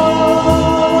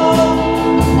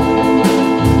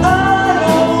 I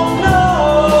don't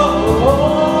know.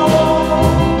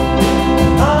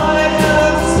 I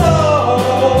have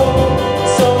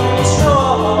so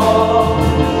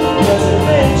strong.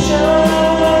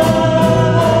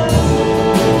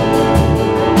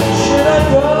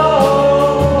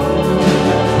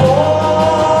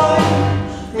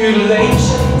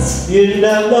 didn't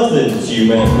have nothing till you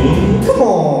met me. Come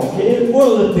on, kid,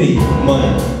 what'll it be?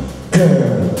 Money,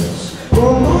 girls,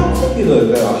 romantic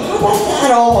girl. How about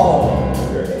that all?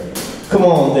 Come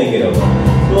on, think it over.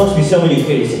 There must be so many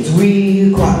cases.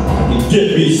 We quiet. I can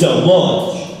get me some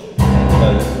lunch.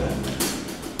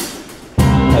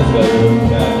 As I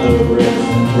look at the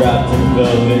wrist, wrapped in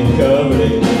velvet, covered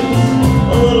in kiss.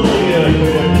 A little later, I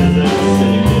could have just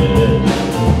sitting in.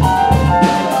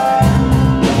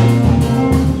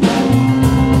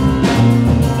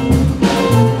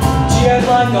 She has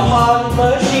like a hot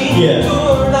machine. Yeah.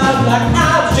 Turn out like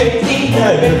I'm Jay-Z.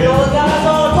 Maybe all the guys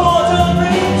on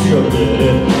quarterly. Sure did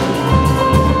it.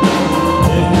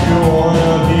 If you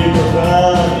wanna be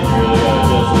profound, you really gotta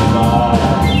justify.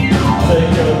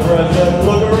 Take a breath and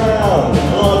look around.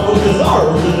 Look what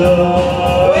deserves to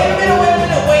know. Wait a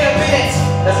minute.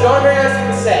 That's not a very nice thing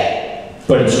to say.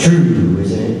 But it's true,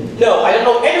 isn't it? No, I don't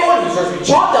know anyone who deserves to be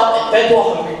chopped up and fed to a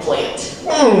hungry plant.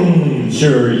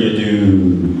 Sure you do.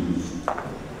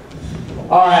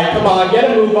 Alright, come on, get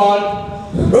a move on.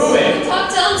 Move it! Talk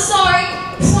to, I'm sorry.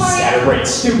 Sorry. Scatterbrain,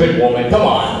 stupid woman, come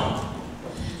on.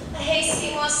 Hey,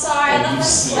 Seymour, sorry. I left my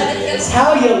sweater.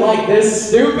 How you like this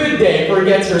stupid dame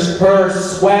forgets her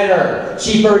sweater.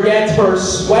 She forgets her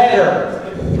sweater.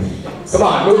 Come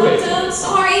on, move it. I'm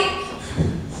sorry.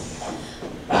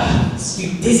 You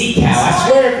dizzy cow, I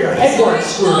swear if your head weren't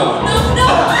screwed on. No.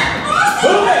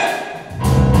 Move it!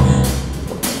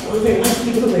 Move it, let's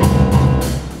keep moving.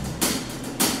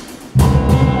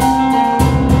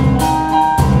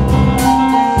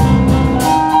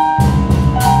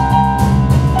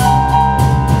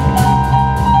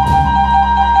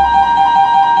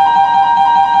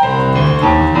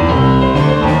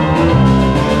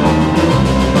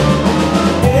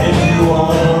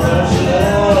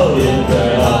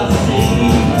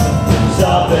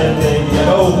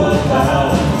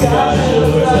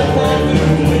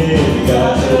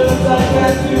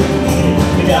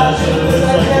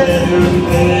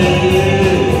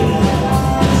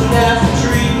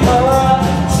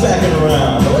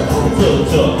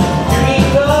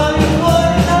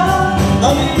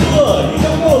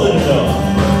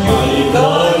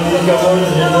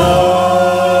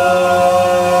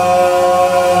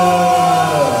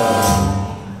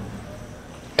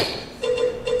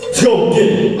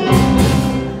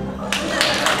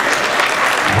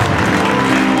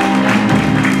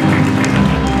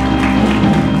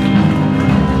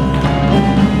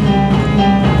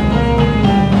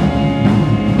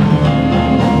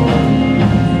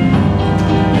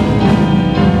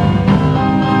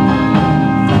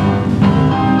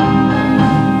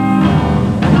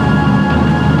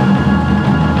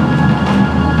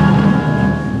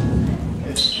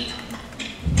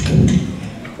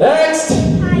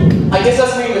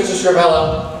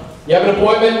 You have an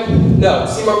appointment? No,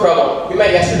 Seymour Provo. We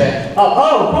met yesterday.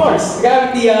 Oh, of course. The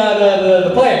guy with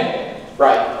the plan.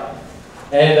 Right.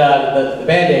 And the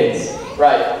Band-Aids.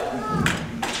 Right.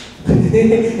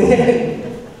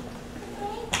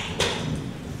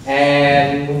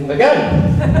 And the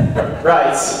gun.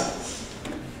 Right.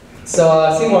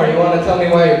 So, Seymour, you want to tell me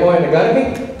why you're pointing a gun at me?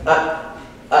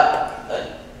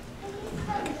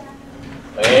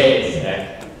 Wait a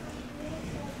sec.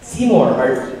 Seymour,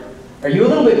 are you a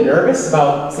little bit nervous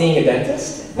about seeing a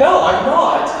dentist? No, I'm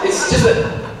not. It's just that...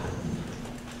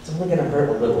 It's only gonna hurt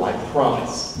a little, I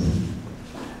promise.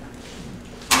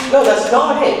 No, that's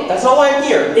not it. That's not why I'm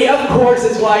here. Yeah, of course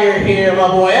it's why you're here, my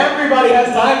boy. Everybody has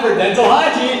time for dental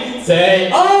hygiene.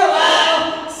 Say,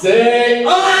 oh, say,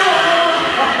 oh!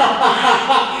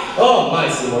 Oh, my,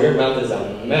 Seymour, your mouth is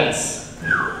a mess.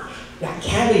 That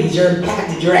cavities, you're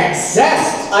impacted, you're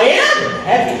accessed. I am? You're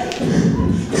heavy.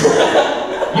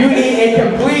 You need a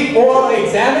complete oral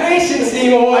examination,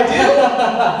 Seymour. I do?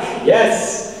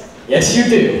 Yes. Yes, you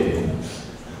do.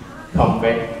 Come,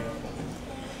 babe.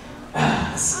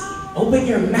 Open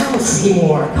your mouth,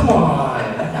 Seymour. Come on.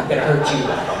 I'm not gonna hurt you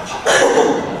that much.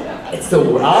 It's the...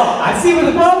 Oh, I see what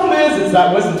the problem is. It's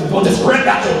that wasn't... We'll just rip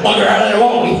that little bugger out of there,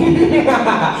 won't we?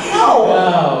 No.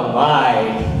 Oh,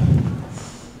 my.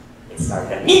 It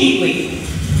started immediately.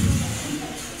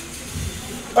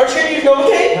 Aren't you gonna use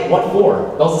Novocaine? What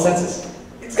for? Dulls the senses.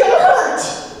 It's gonna hurt.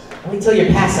 Only till you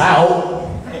pass out.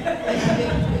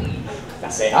 Now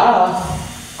say ah.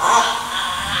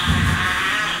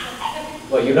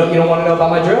 Well, you don't want to know about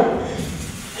my drill?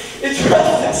 It's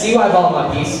rough. See why I bought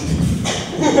my piece?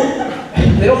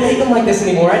 They don't make them like this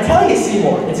anymore. I tell you,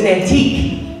 Seymour, it's an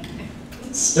antique.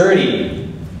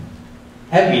 Sturdy.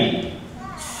 Heavy.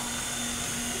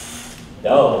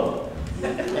 Dull.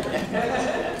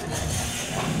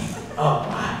 Oh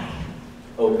my.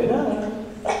 Open up.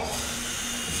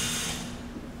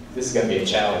 This is gonna be a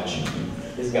challenge.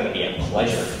 This is gonna be a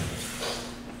pleasure.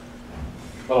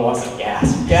 I want some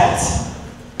gas. Gas?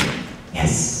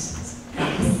 Yes.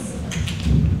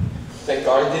 Thank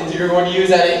God I didn't think you were going to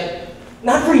use any.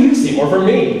 Not for you, Seymour, for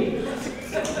me.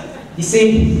 You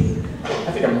see,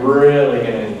 I think I'm really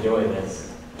gonna enjoy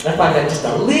this. I find that just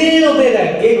a little bit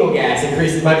of giggle gas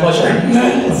increases my pleasure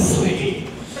immensely.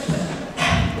 I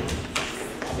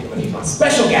think I'm gonna use my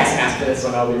special gas mask for this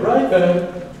one. I'll be right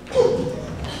back.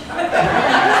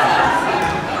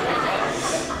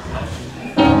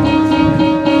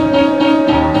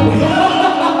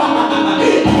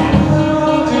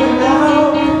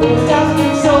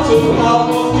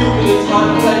 Almost stupid at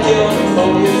times I deal with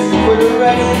focus. When you're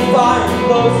ready to fire, it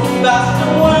blows faster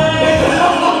away.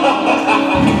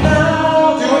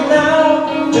 Now, do it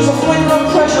now. Just a flicker of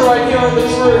pressure right here on the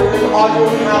trigger, and audio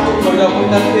would have to put up with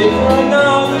that thing for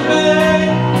another day.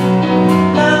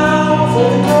 Now for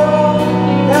the girl,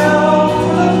 now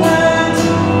for the plant.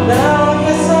 Now,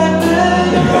 yes I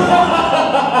did.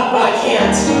 But I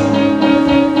can't.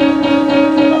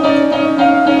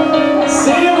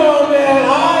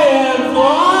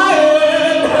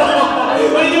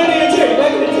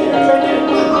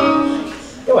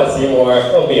 Come on, Seymour.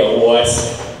 Don't be a wuss.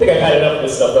 I think I've had enough of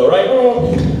this stuff, though, right?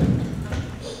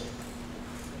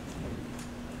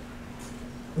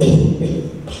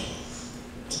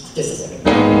 Just a second.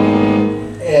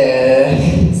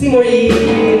 Seymour,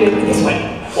 guess what?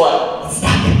 What?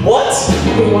 Stop. What?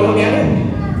 You want to gather?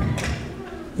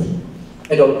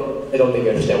 I don't think you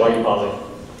understand. Why are you pausing?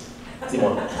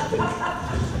 Seymour.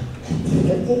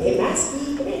 Hey,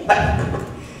 Maxie, come here.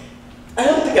 I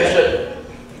don't think I should.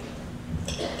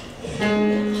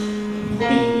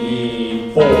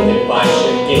 If I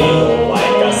should giggle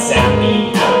like a sappy,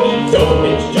 happy dope,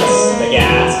 it's just the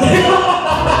gas.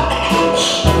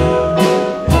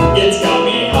 It's got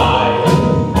me high.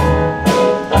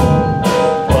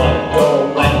 But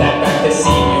don't let that back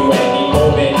deceive you any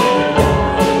moment.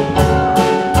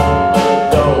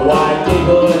 Though I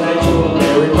giggle and I jewel,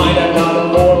 bear in mind I'm not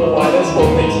immortal. Why this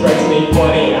whole thing strikes me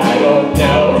funny, I don't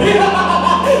know.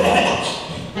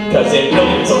 Cause it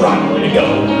really is a rotten way to go.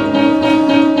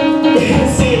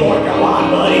 Seymour, come on,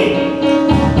 buddy.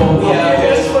 Well, yeah,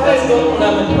 here's what I still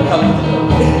remember to come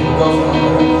to go from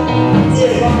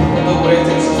there. And the way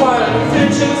things are fine, I'm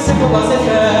fiction as simple as I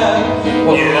can.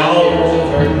 Well, now,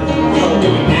 do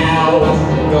it now.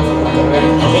 Go from there.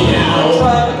 Now.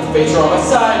 Try, but the fates are on my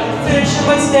side. Fiction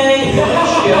by staying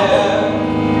yeah.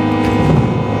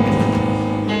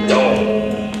 Don't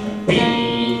be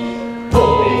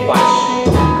bullied by shit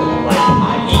like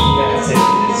hyenas in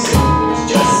the zoo. It's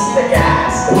just the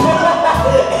gas.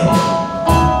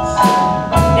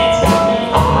 It's got me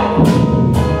high.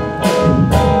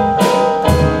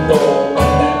 Don't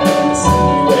let that see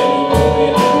you any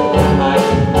moment.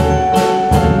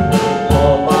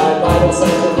 All my vital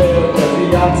signs are failing, cause the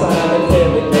outside I'm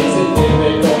failing makes it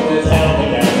difficult as hell to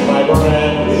catch my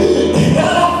breath.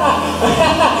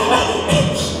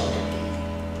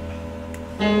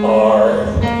 Are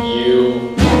you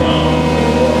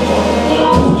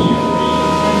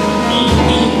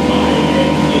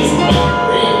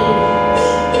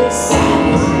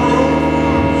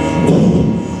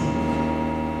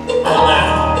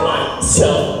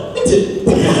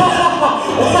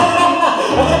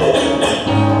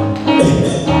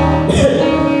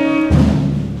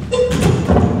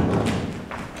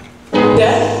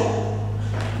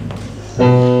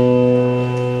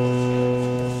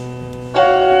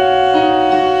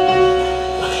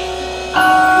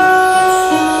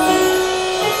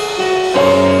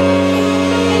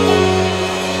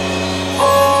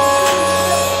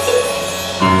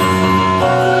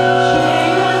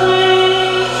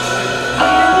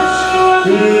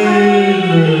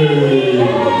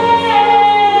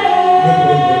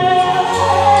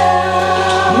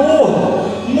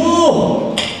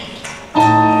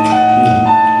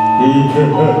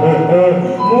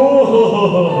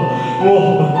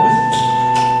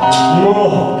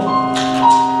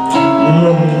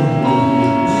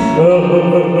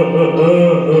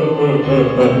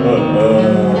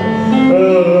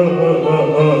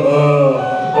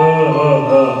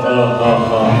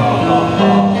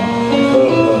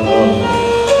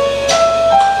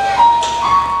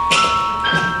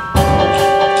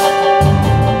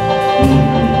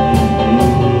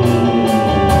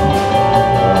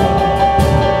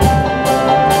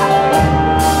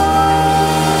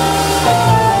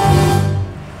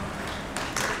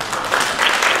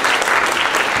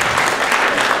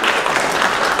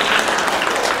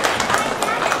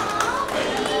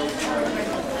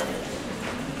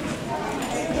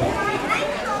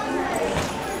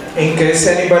In case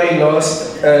anybody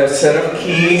lost a set of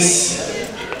keys,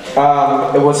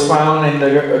 it was found in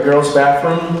the girls'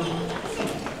 bathroom.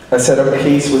 A set of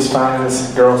keys was found in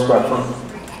this girls' bathroom.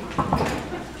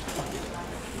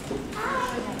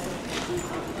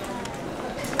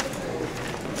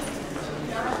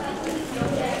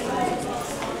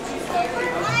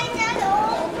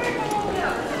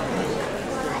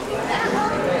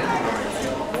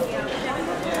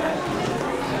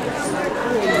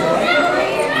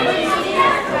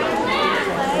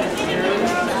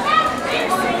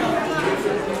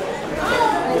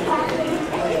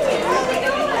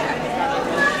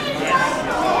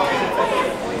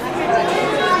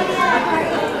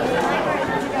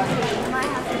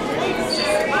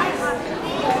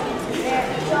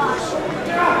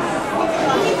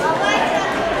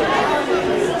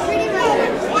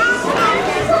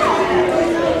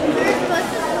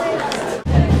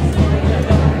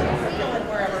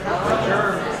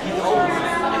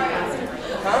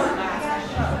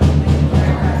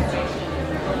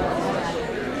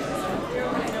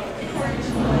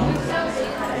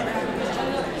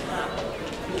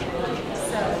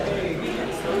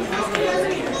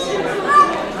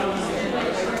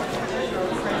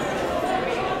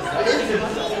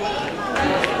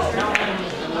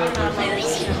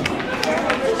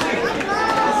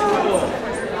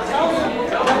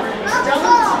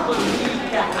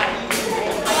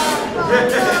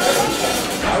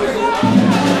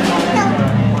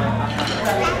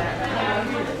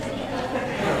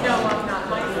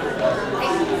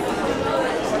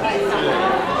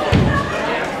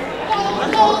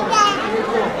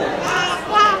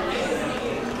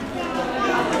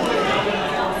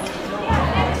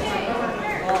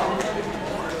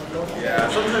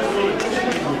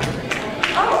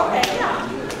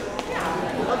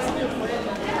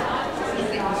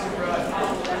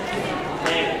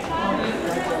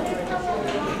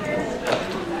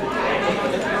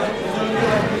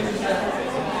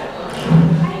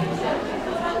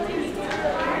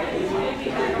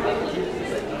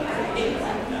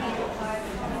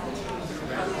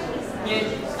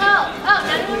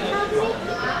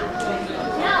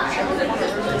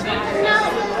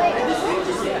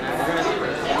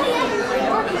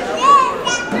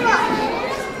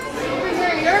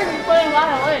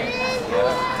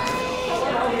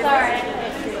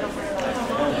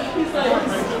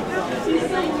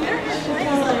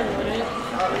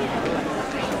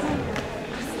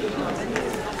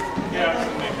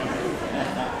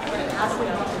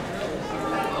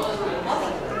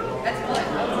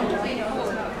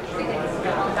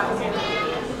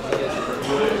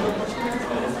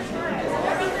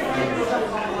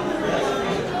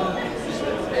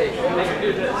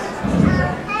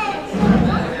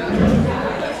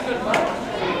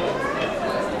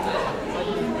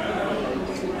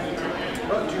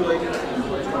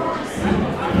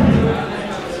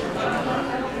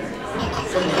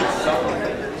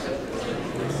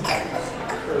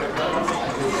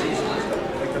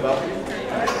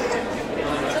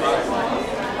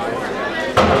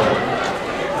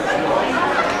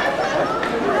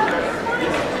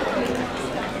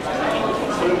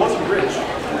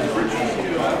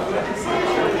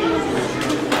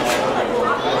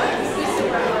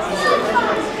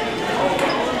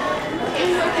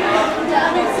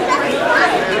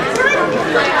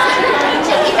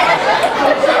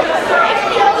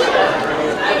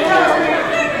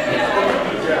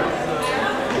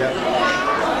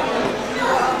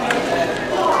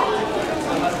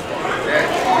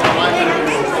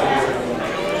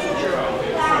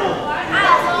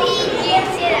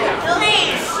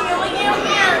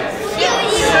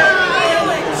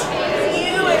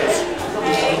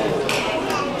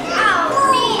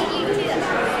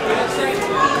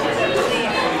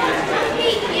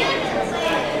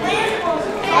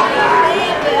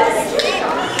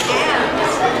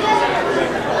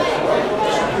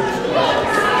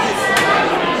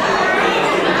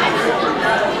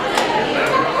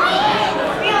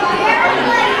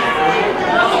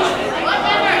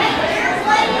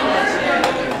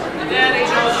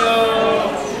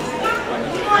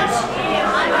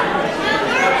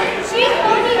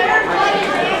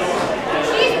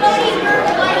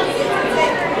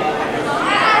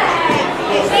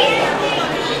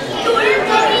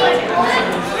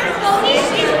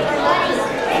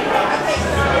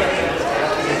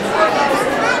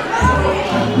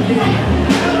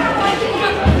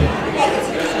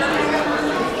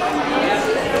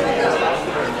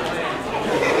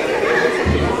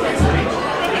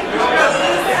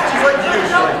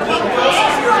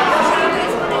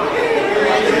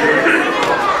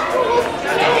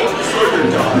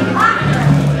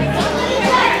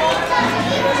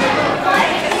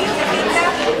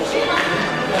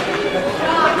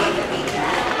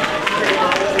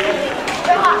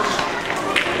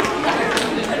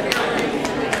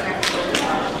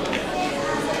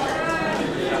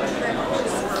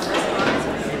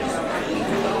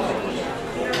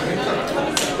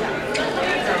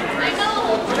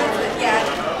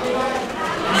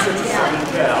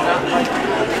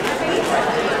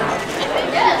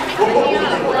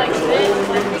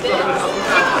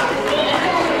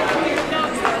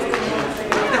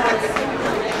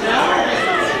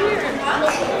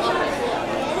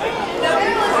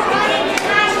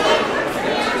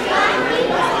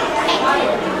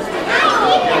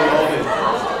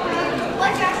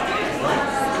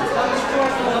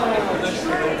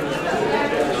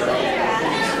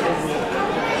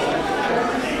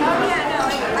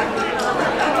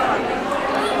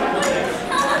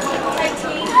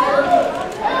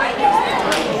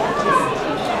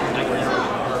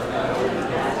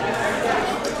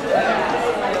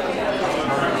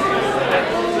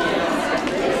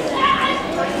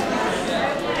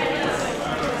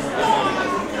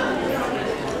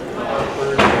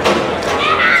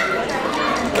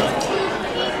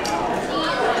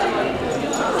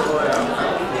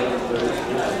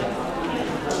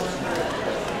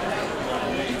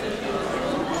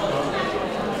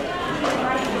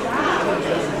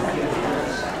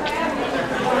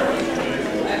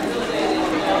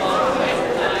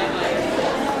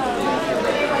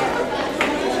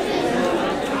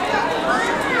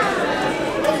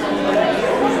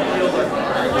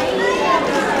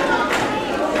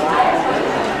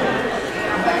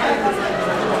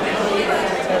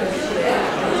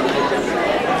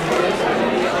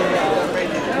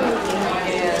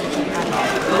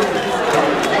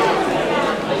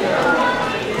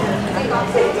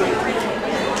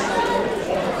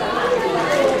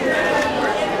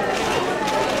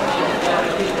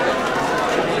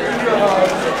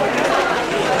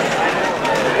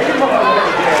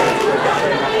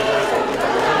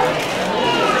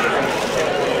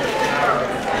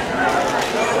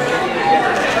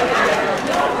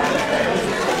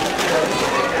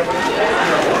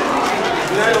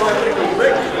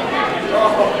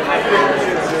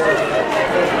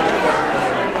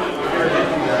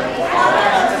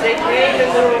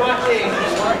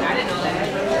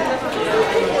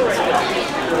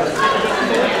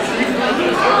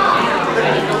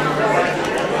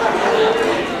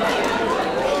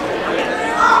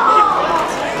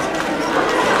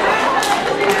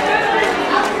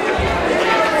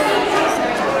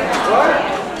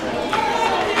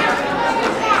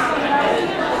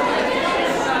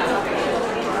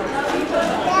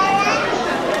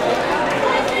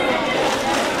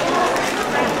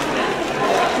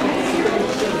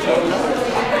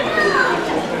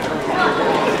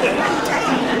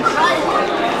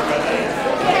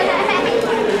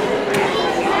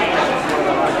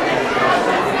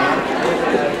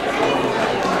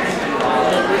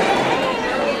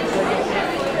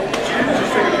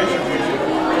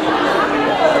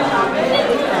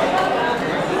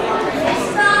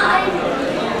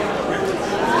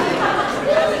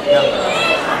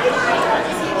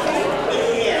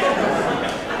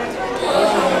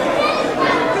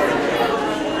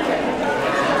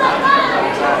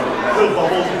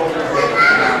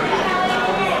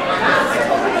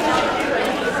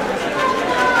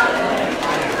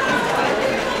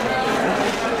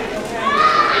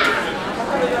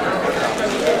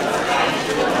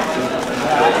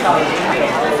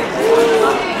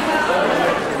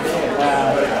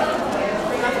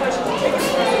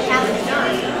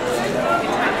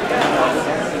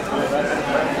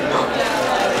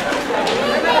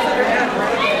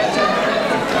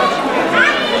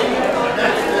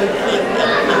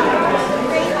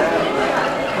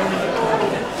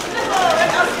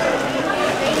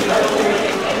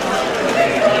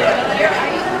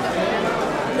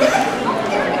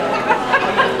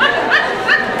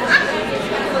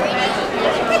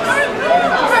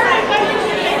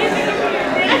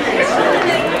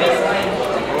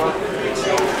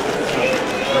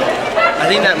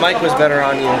 think that mic was better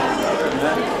on you.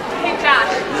 Hey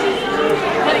Josh,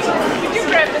 honey, could you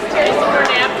grab Miss Terry some more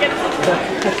napkins?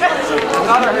 I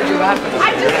thought I heard you laughing.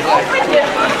 I just opened it.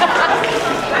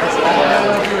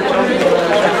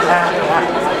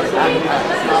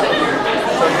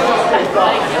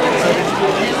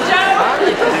 Joe,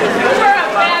 you're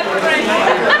a bad friend.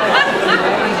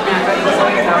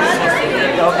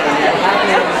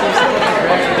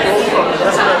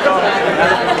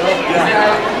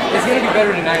 It's gonna be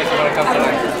better tonight if you want to come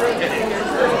tonight.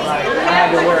 I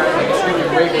had to wear like a stupid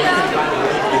break.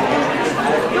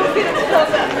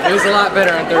 It was a lot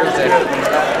better on Thursday.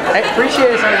 I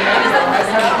appreciate it, man.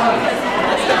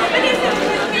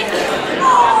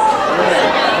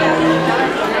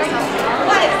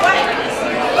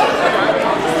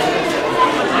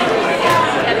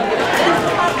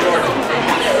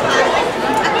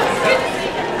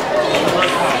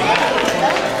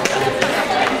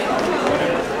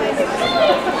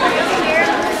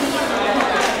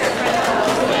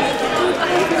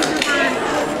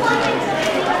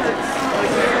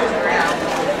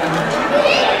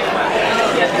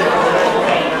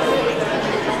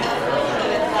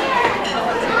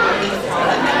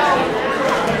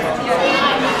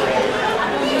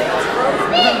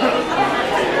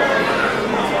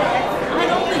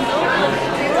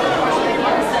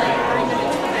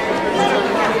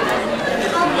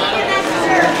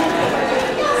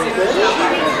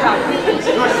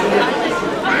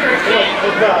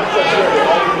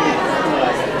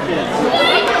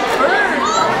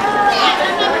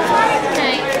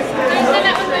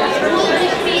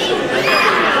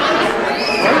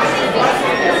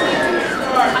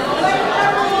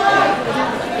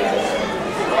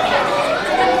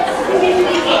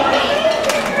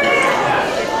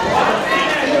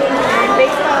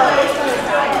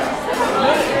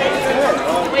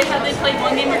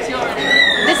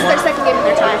 This is their second game of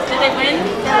their time. Did they win?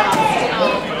 They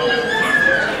lost.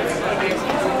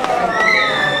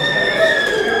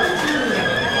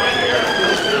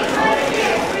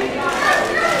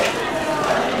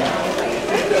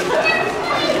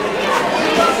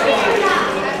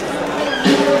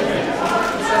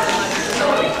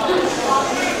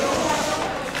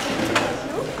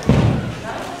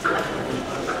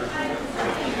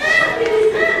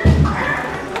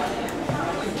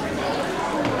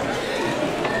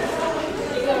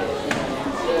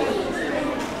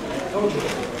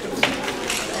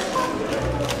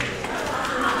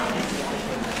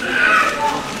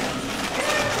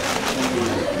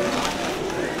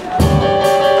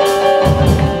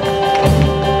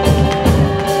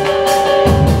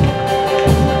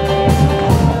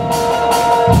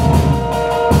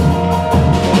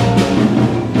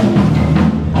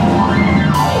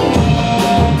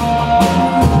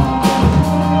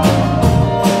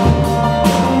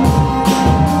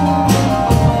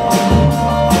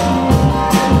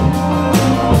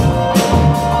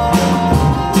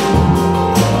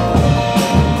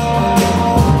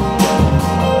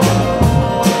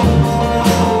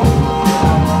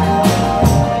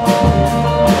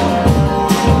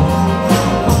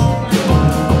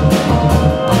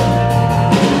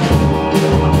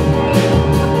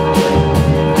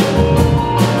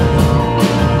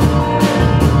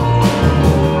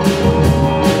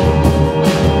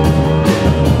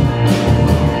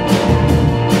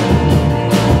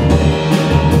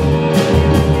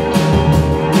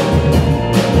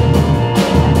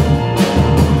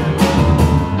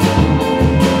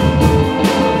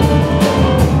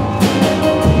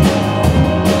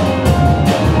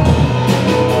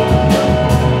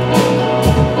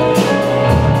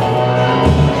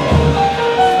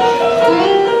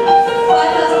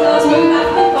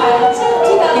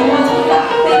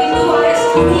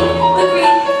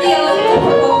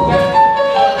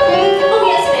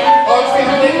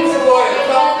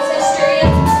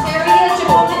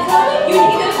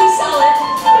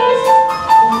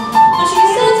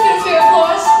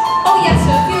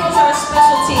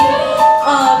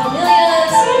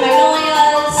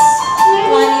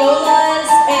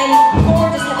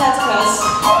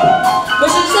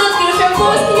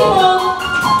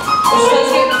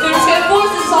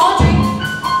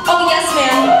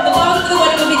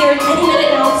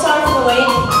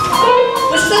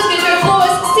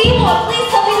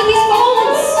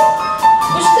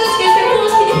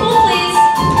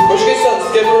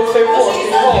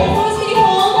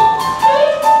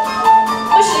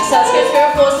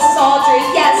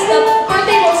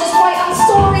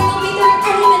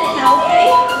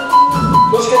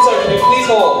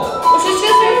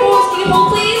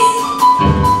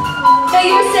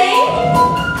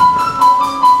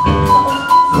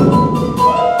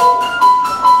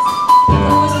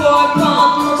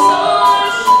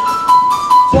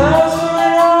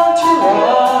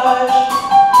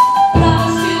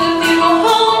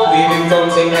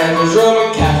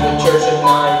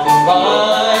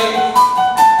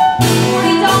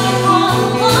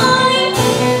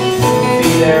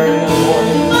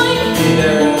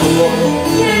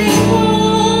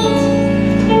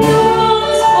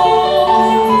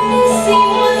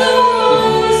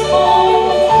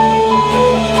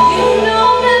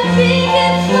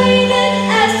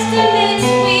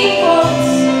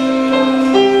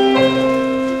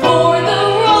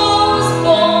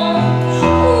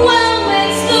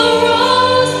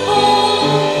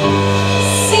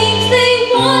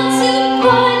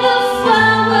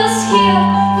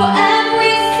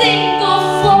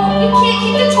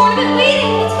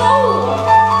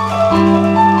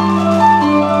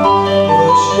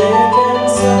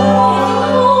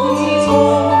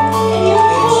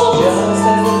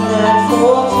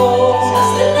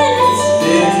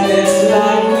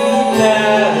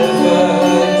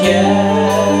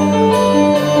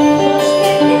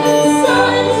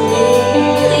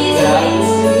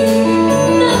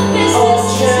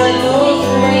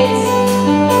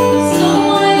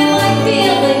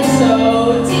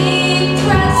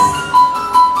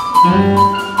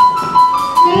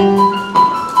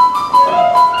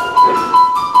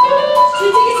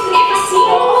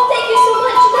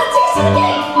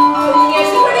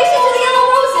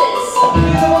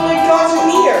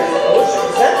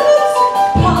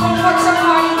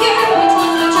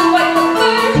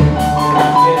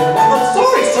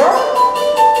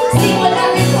 see what that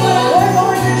report on? What I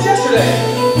already finished yesterday.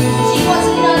 She wants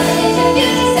another interview.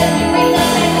 She said we bring no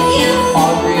time with you.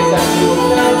 Audrey, is that who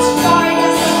accounts? Sorry,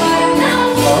 that's not what I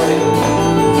announced. Sorry.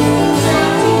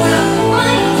 We're out to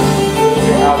find.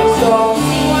 You're out of stock.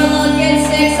 See more look at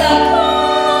 6 o'clock.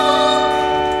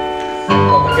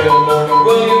 Call back in the morning,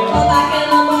 will you? Call back in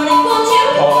the morning, won't you?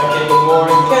 Call back in the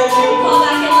morning, can't you? Call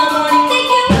back in the morning, thank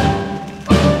you.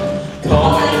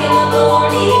 Call Back in the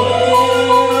morning.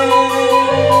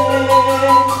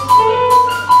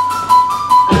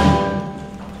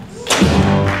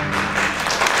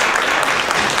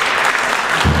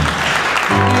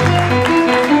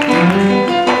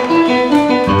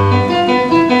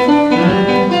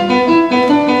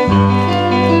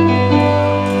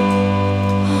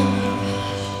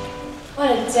 What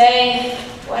a day.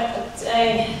 What a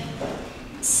day.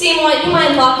 Seymour, you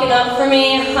mind locking up for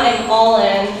me? I'm all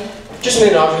in. Just a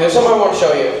minute, Audrey. There's something I want to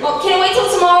show you. Oh, can it wait till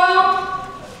tomorrow?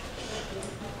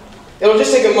 It'll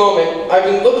just take a moment. I've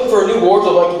been looking for a new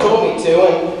wardrobe like you told me to,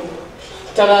 and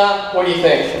ta-da! What do you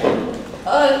think?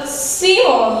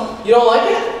 Seymour. You don't like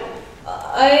it?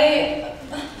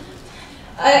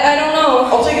 I don't know.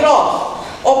 I'll take it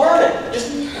off. I'll burn it. Just,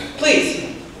 please.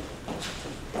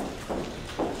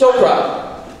 Don't cry.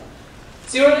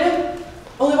 See what I did?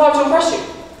 Only wanted to impress you.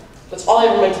 That's all I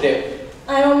ever meant to do.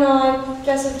 I don't know. I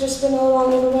guess I've just been a little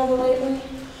under the weather lately.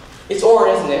 It's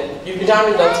Orin, isn't it? You've been down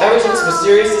in the dumps ever since the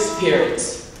mysterious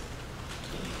disappearance.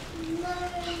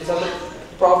 Is that the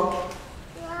problem?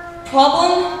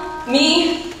 Problem?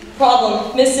 Me?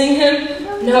 Problem. Missing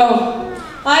him? No.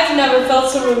 I've never felt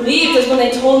so relieved as when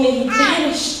they told me he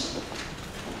vanished.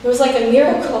 It was like a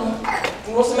miracle.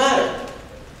 What's the matter?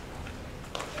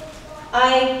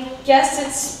 I guess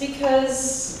it's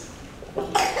because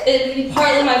it'd be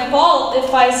partly my fault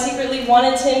if I secretly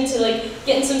wanted him to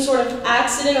get in some sort of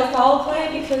accident or foul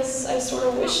play because I sort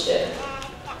of wished it.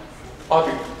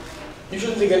 Audrey, you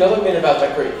shouldn't think another minute about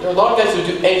that creep. There are a lot of guys who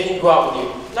do anything to go out with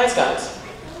you. Nice guys.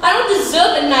 I don't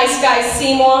deserve a nice guy,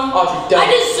 Seymour. Audrey, don't. I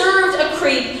deserved a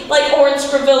creep like Orin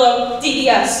Scrivillo,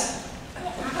 DDS.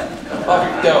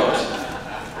 Audrey, don't.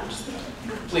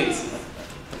 Please.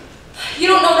 You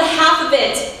don't know the half of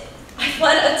it. I've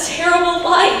led a terrible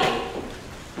life.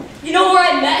 You know where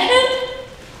I met him?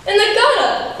 In the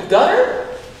gutter. The gutter?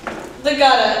 The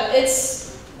gutter.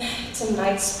 It's a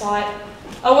night spot.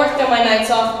 I work there my nights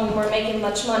off when we're making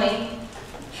much money.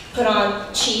 Put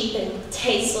on cheap and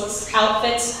tasteless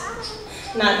outfits.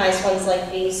 Not nice ones like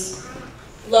these.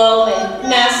 Low and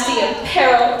nasty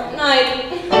apparel at night.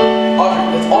 Audrey,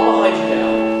 that's all behind you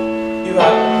now. You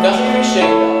have nothing to be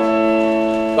ashamed of.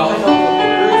 Behind all the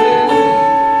bruises,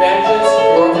 bandages,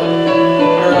 you're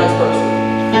a nice person.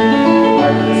 I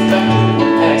respect you,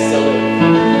 and I still do.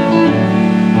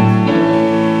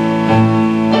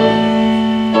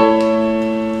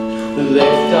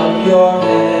 Lift up your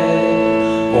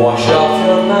head, wash off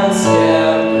your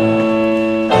mascara.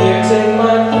 Here, take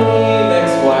my Kleenex,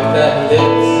 wipe that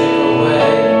lipstick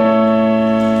away.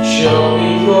 Show me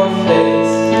your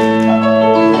face,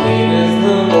 clean as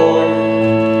the morning.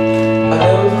 I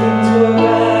know things were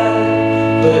bad,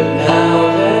 but now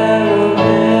they're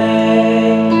okay.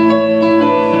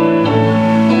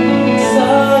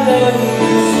 Suddenly,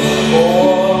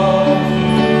 more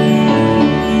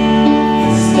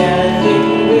standing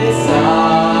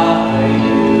beside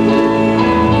you.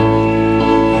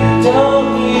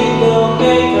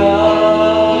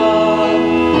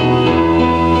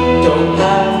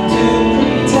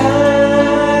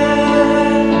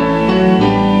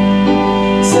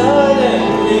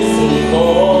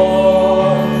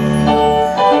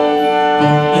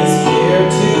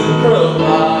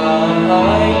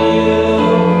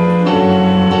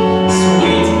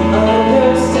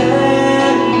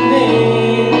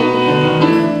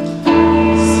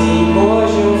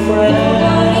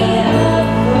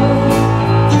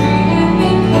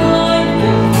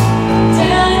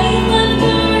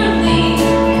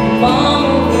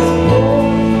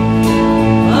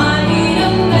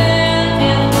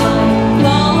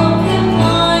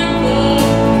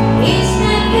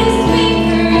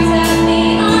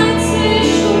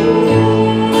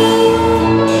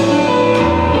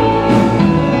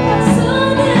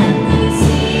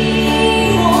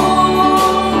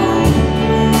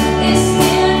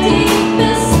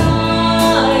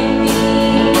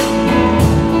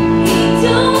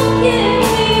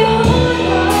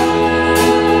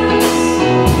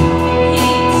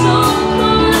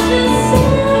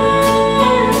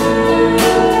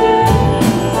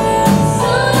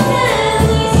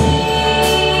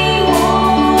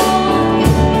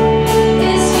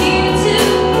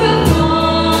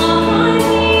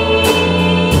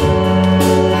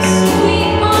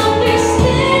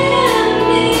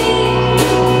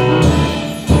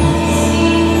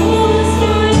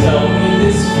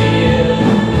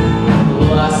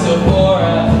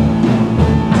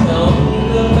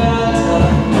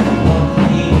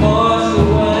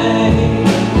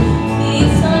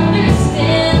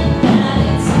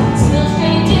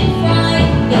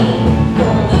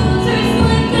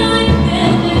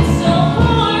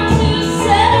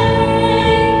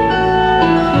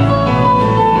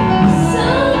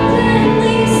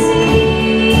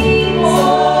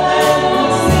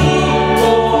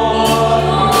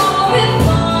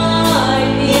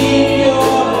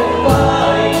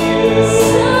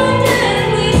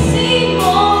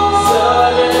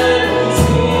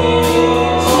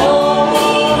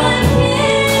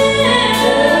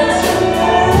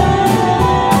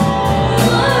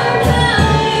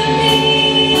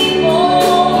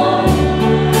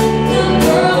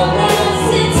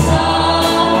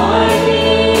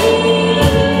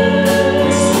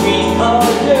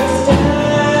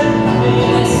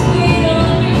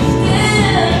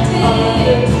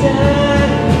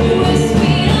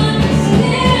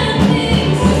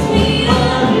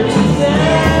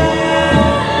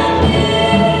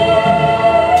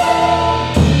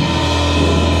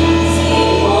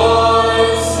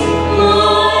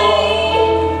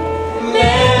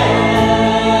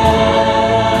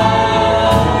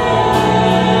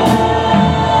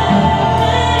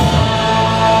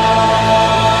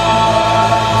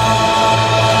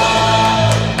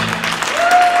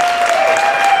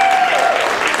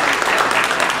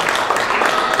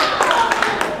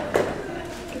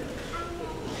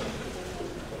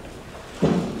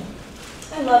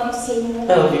 I love you, Seymour.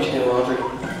 I love you too, Audrey.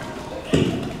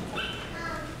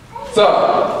 So,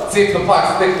 seems the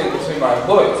plot's thickening between my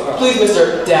employees, huh? Please,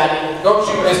 Mr. Daddy. Don't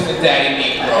you Mr. Daddy me,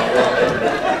 bro.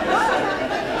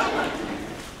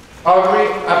 Audrey,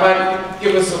 I might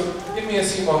give me a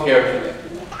Seymour haircut.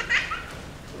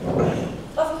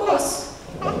 Of course.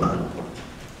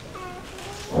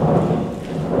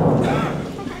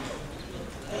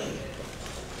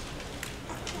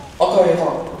 I'll call you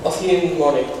tomorrow. I'll see you in the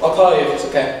morning. I'll call you if it's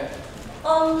okay.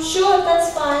 Sure,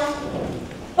 that's fine.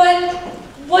 But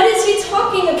what is he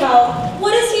talking about?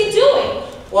 What is he doing?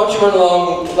 Why don't you run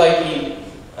along like he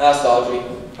asked Audrey?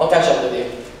 I'll catch up with you.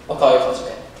 I'll call you if it's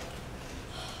okay.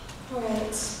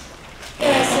 Alright. Good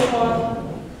night, Seymour.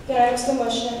 Good night, Mr.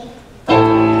 Mushnick.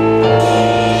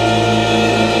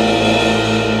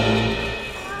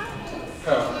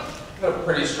 Got a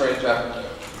pretty strange afternoon.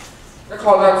 They're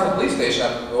called out to the police station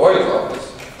after the lawyer's office.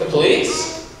 The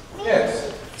police? Yes.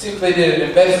 Seems they did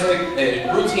a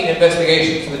routine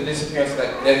investigation into the disappearance of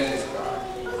that dentist guy.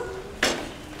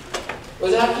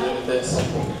 What's happening with this? I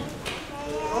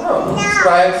don't know. That's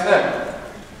what I asked them.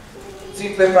 It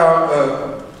seems they found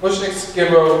Bushnick's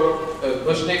Skid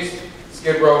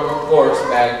Row Forest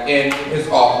bag in his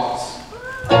office.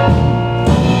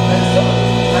 That's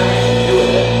nothing to do with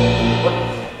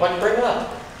it. Why'd you bring it up?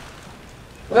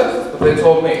 That's what they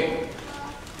told me.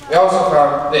 They also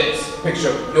found this picture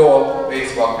of your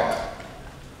baseball cap.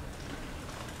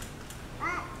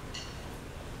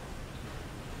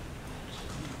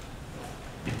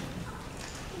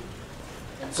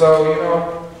 And so, you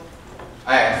know,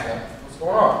 I asked them, what's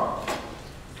going on?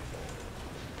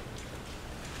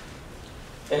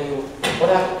 And what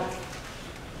happened?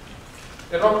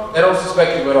 They don't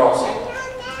suspect you at all, see.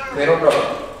 They don't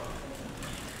know.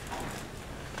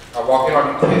 I walk in on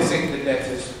you kissing the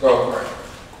dentist's girlfriend.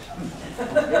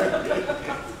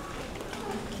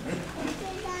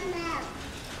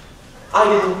 I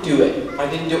didn't do it. I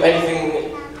didn't do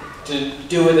anything to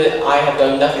do with it. I have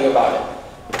done nothing about it.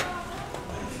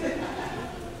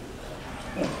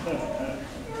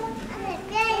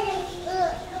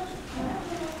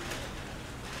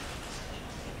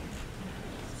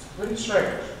 It's pretty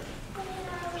strange.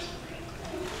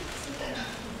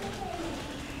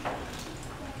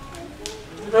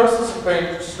 You notice some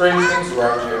strange things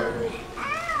around here.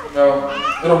 You know,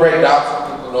 little red dots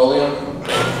on the linoleum.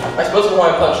 I suppose we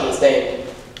want to punch in the stain.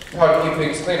 Hard to keep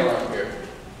things clean around here.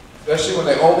 Especially when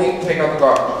they only take out the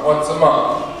garbage once a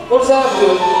month. What does that have to do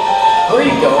with... Where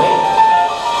are you going?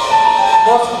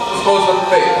 Once disposed of the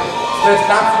paper. There's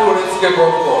not food in Skid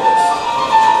Row Forest.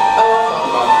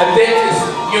 A dentist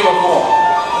uniform.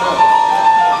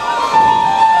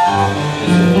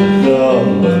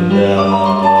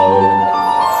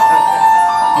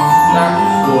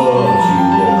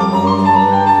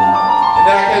 And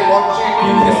then I kept watching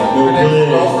you kissing the dentist's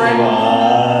girlfriend.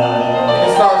 And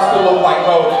it starts to look like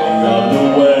voting. I'm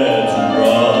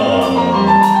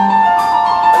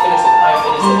innocent. I am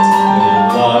innocent.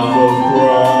 I don't know,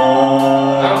 Simon.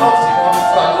 It's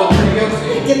starting to look pretty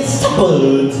guilty.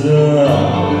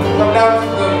 Come down to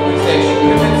the police station.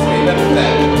 Convince me that it's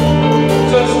that.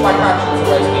 Search my conscience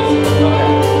away, species. Okay.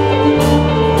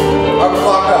 I'll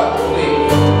clock up. Leave.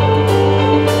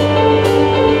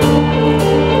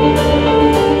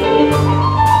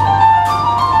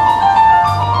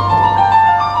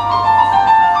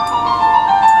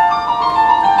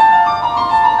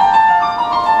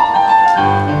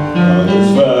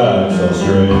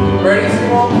 Ready,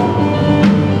 Simon?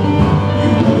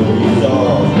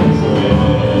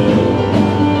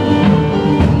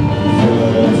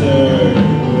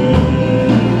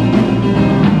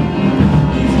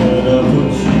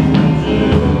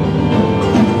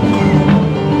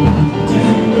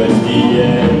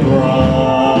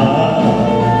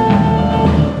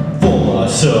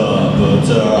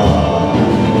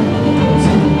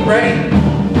 Ready?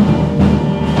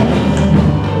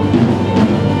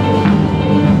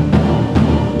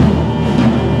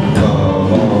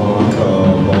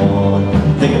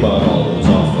 Think about all those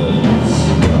offers.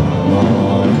 Come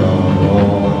on.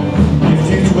 You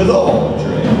fuse with all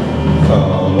dread.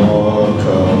 Come on.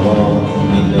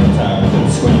 Ain't no time for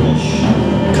squeamish.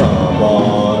 Come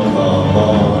on.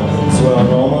 So I'm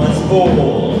all my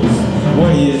fools.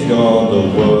 When he's gone, the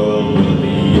world will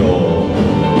be yours.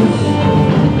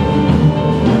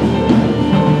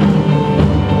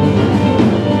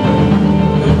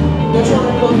 Don't you want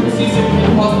to go to see if you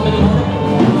can pause them in the morning?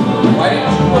 Why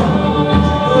didn't you do it?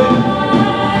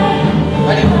 I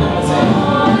didn't know what to say.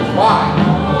 Why?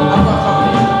 I've got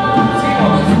competition.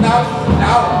 Simon, there's thousands of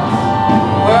dollars.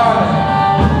 Where are they?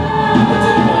 What's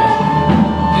in the plan?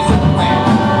 It's in the plant.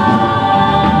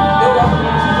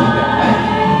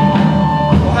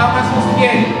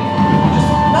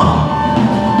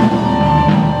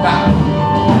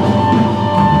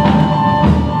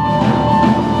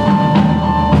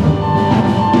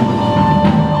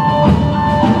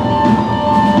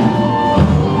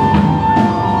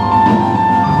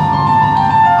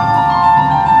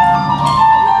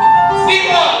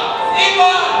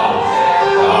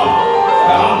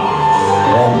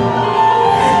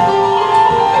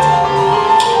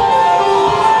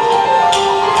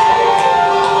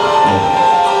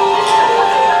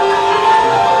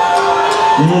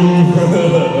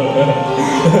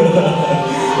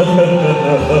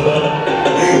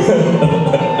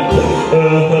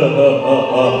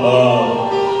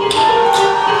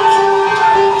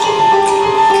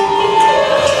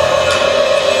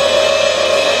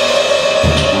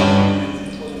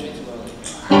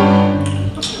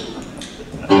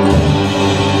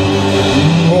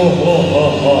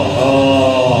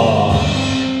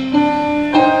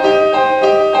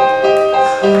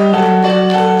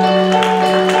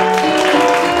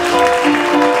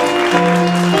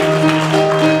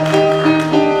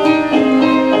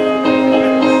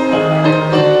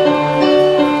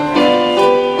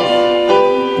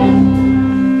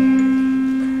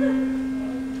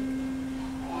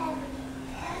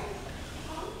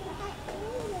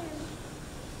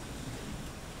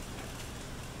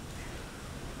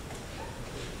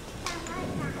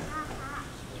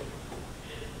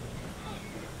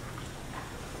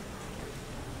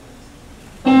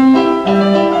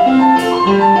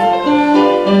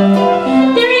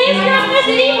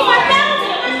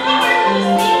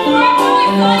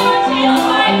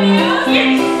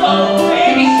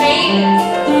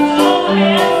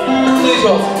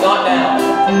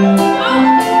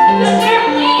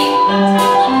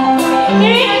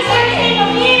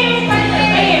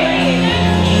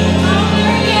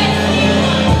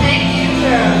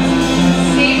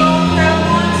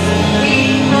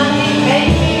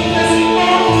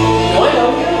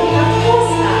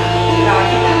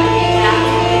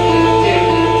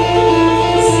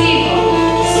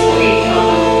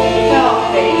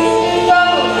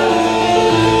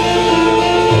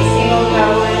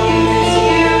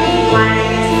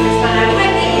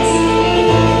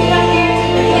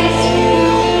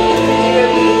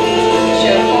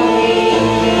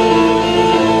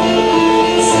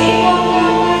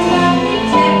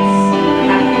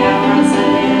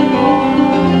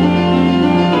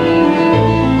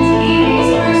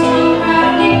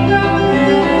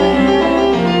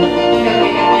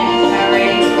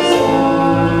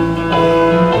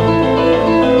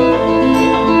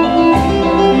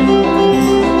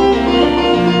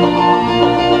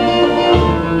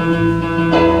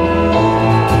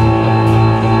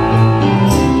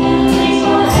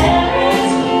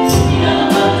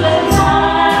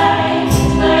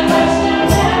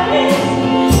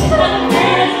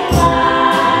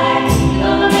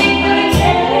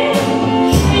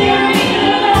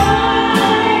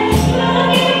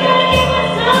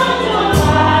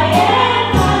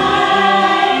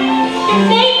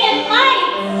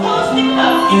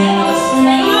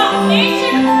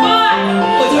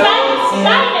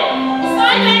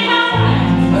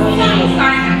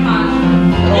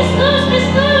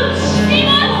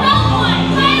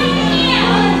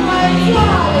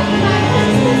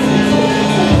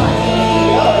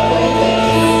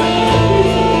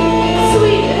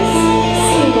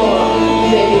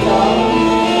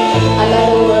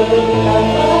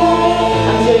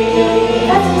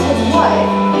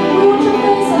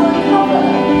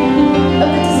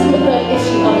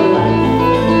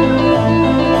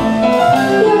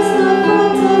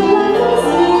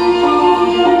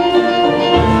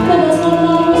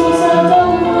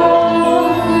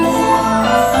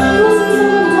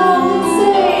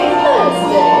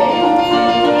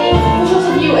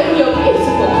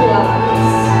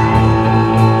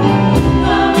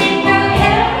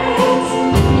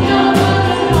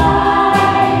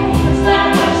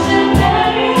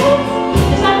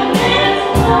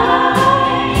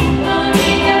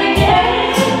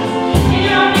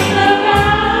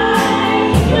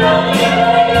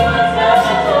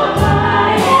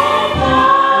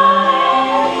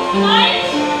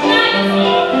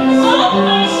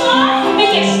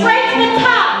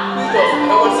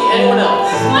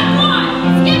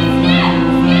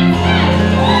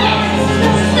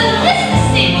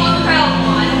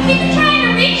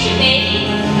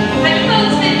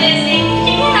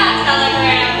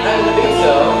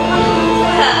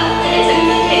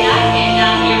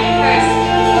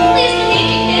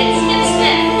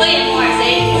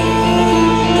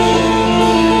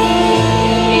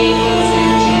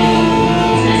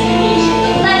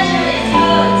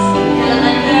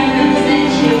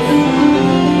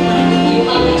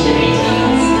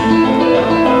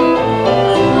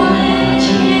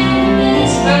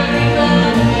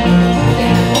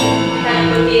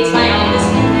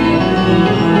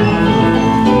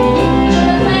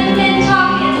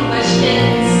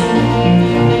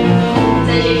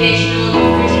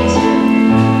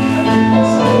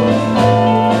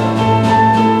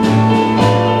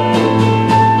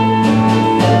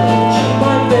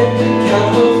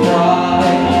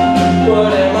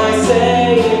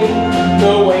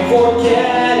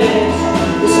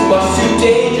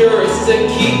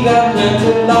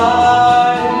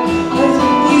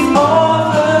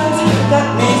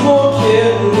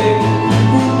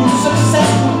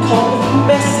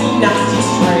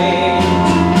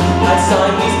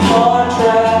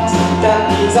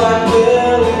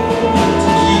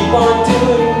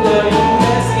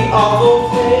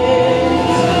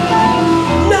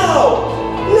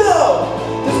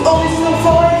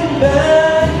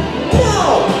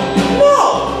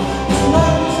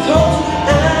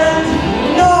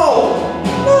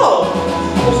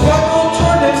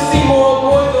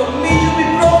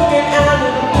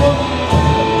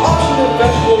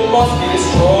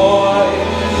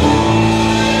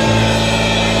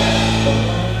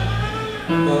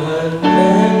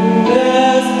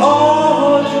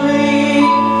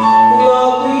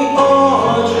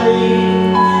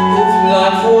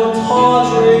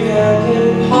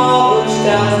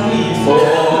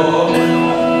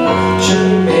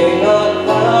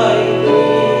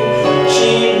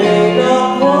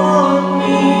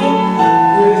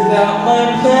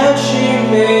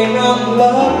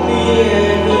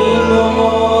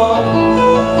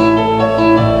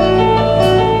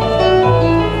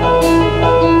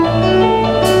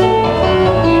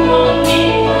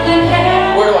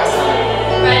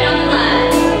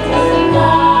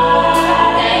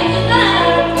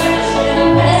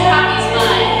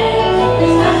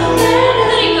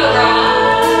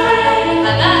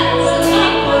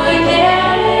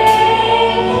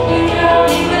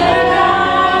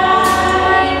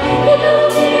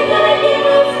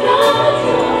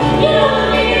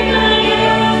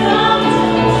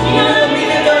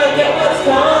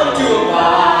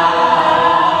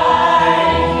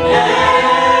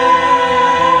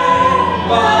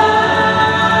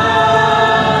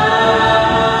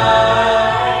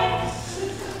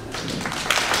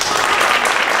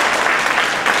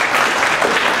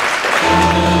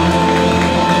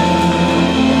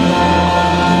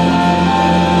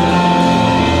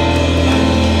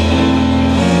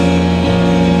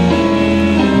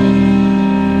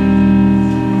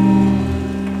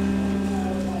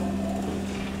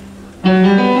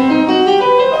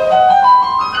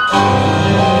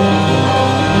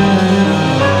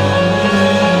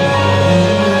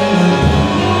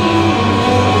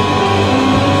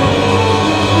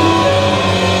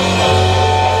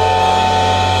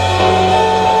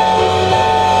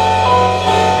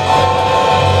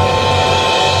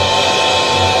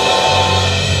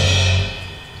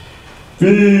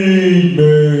 Feed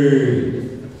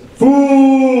me!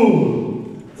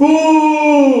 Food!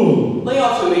 Food! Lay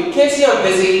off to me. Can't see I'm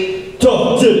busy.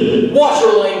 Tough titty! Watch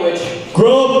your language.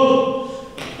 Grub!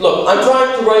 Look, I'm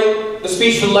trying to write the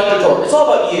speech for the lecture tour. It's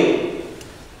all about you.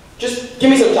 Just give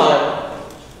me some time.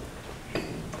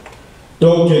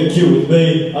 Don't get cute with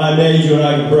me. I made you and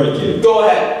I can break you. Go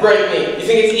ahead, break me. You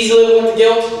think it's easy living with the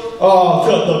guilt? Oh,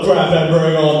 cut the crap and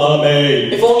bring on the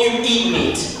meat. If only you eat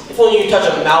meat. If only you touch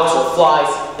a mouse or flies.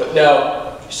 But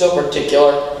no, you're so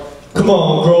particular. Come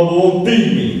on, Grubble,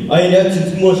 feed me. I ain't had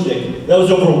since Mushnick. That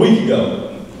was over a week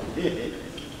ago.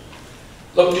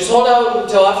 Look, just hold out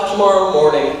until after tomorrow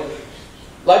morning.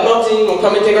 Like Matinee will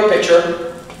come and take our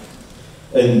picture.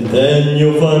 And then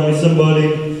you'll find me somebody.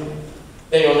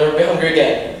 Then you'll never be hungry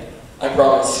again. I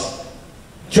promise.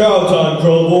 Chow time,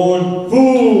 Krellborn.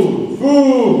 Food!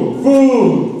 Food!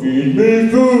 Food! Feed me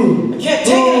food! I can't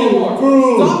take it anymore!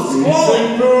 Food! Stop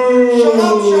squalling! Shut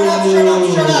up, shut up, shut up,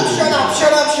 shut up, shut up,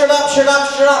 shut up, shut up, shut up,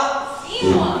 shut up!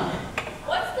 Seymour,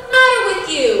 what's the matter with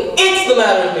you? It's the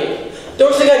matter with me!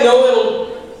 Don't you think I know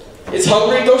it's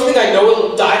hungry? Don't you think I know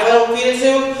it'll die if I don't feed it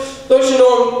soon? Don't you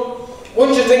know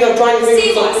wouldn't you think I'm trying to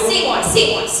think of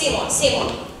something? Seymour.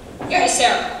 You're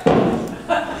hysterical.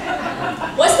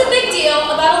 What's the big deal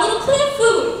about a little canned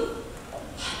food?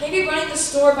 Maybe running the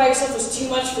store by yourself was too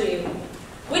much for you.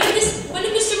 When did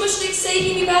Mr. Mushnick say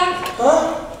he'd be back?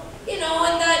 Huh? You know,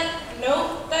 and that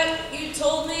note that you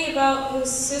told me about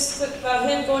about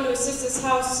him going to his sister's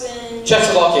house in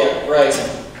Czechoslovakia, right.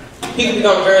 He could be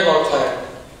gone a very long time.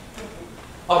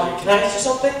 Audrey, can I ask you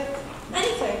something?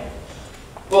 anything.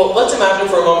 Well, let's imagine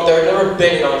for a moment there had never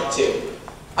been an Audrey 2.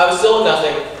 I was still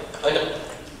nothing. I know.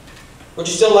 Would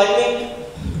you still like me?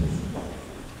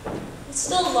 I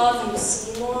still love you,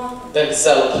 Seymour. Then it's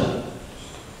settled.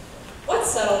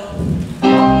 What's settled?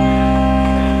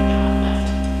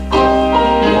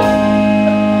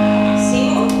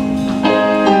 Seymour?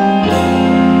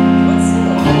 What's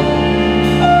settled?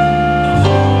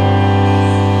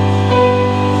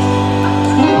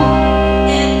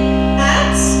 An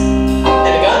axe?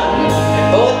 And a gun, and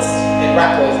bullets, and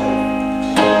rat poison.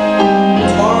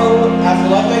 Tomorrow, after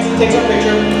Life Magazine takes our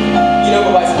picture, you know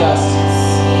who buys the dust.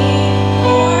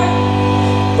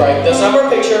 Right, they'll snap our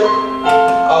picture.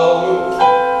 I'll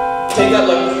take that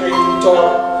luxury tour.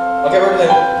 I'll get rid of him.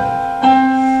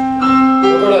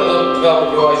 We'll go to that little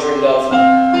development you always dreamed of.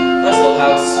 Nice little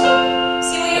house.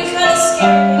 Seymour, you're kind of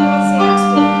scared me. What's the axe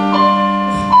for?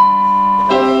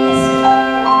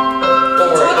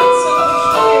 Don't worry. Talking so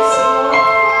peculiar, Seymour.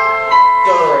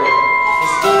 Don't worry.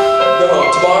 Just go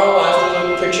home. Tomorrow, after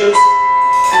the pictures,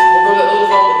 we'll go to that little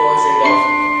development you always dreamed of.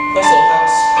 Nice little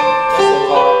house. Nice little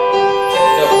car.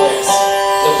 No plans.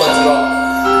 No plans at all.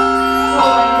 Oh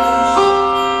my gosh.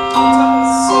 You're talking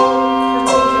so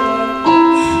particular.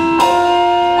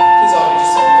 Please, Audrey,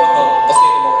 just go home. I'll see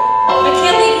you in the morning. I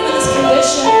can't leave you in this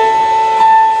condition.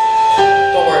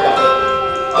 Don't worry about it.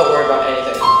 Don't worry about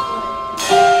anything.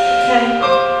 Okay.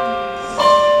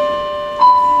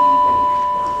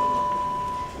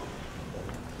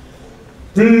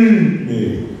 Feed me!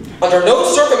 Under no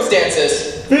circumstances.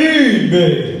 Feed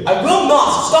me! I will not.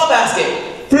 Stop asking.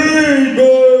 Feed me!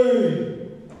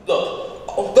 Look,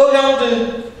 I'll go down to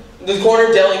The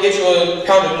corner deli and get you a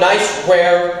pound of nice,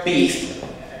 rare beef.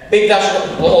 Maybe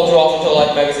that will hold you off until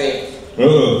Life magazine.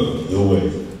 No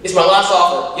way. It's my last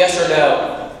offer, yes or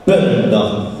no? Better than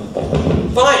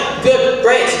nothing. Fine, good,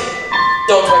 great.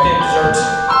 Don't expect any dessert.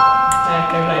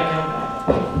 Back, everybody come back.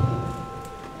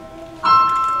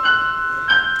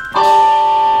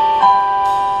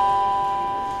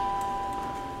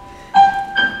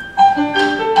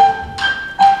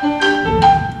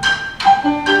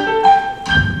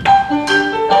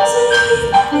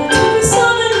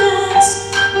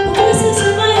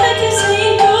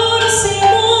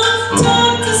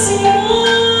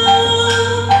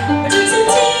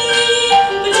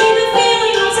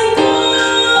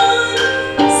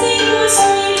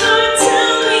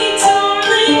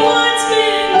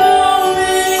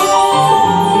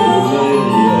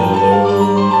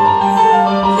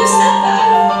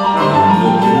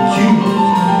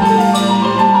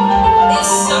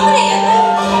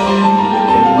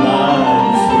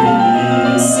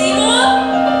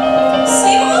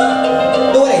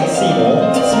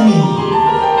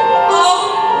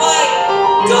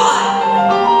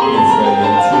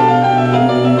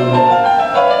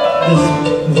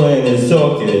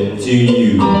 Talking to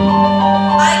you.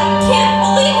 I can't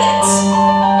believe it.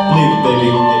 Believe it,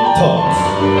 baby. It talks.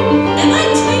 Am I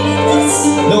dreaming this?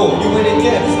 No, you went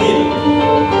again. Steven.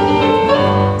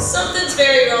 Something's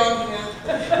very wrong here.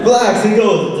 Relax and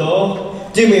go,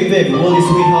 doll. Do me a favor, will you,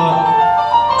 sweetheart?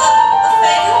 A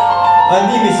favor? I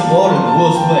need me some water in the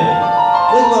worst way.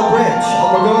 Lick my branch.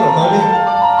 Oh my god, honey.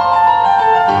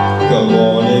 Come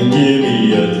on and give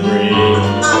me a drink.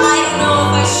 I don't know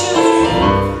if I should.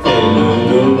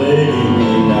 Little lady,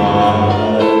 be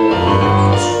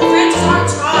nice. Branches aren't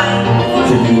dry.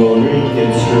 If you won't drink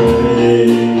it straight,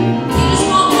 You just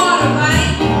want water,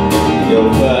 right? your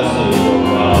glasses are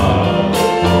mine.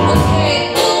 Okay,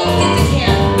 I'll get the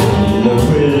can. In the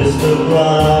crystal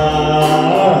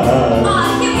line.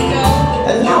 Here we go.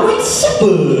 And now it's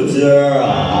supper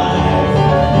time.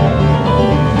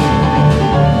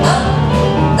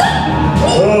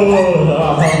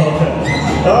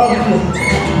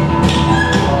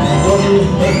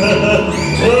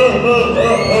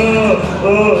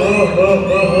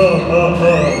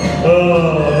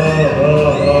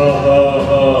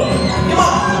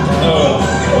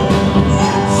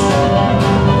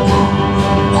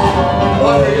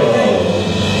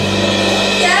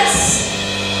 Yes?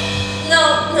 No.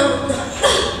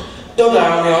 Don't die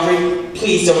on me, Audrey.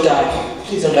 Please don't die.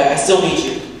 Please don't die. I still need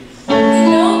you. You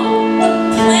know, the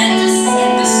plant just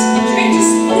said this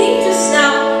strangest thing just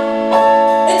now.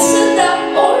 It said that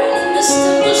Oren and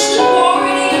Mr. Mushlik were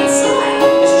already inside.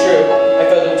 It's true. I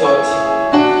fell into it.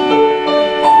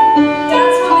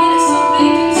 That's what made it so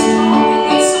big and strong and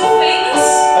you so famous.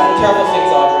 I've done terrible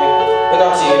things, Audrey. But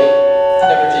not to you.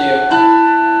 Never to you.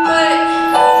 But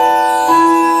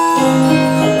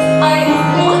I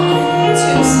want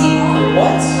you to see more.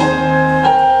 What?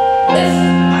 If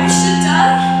I should die,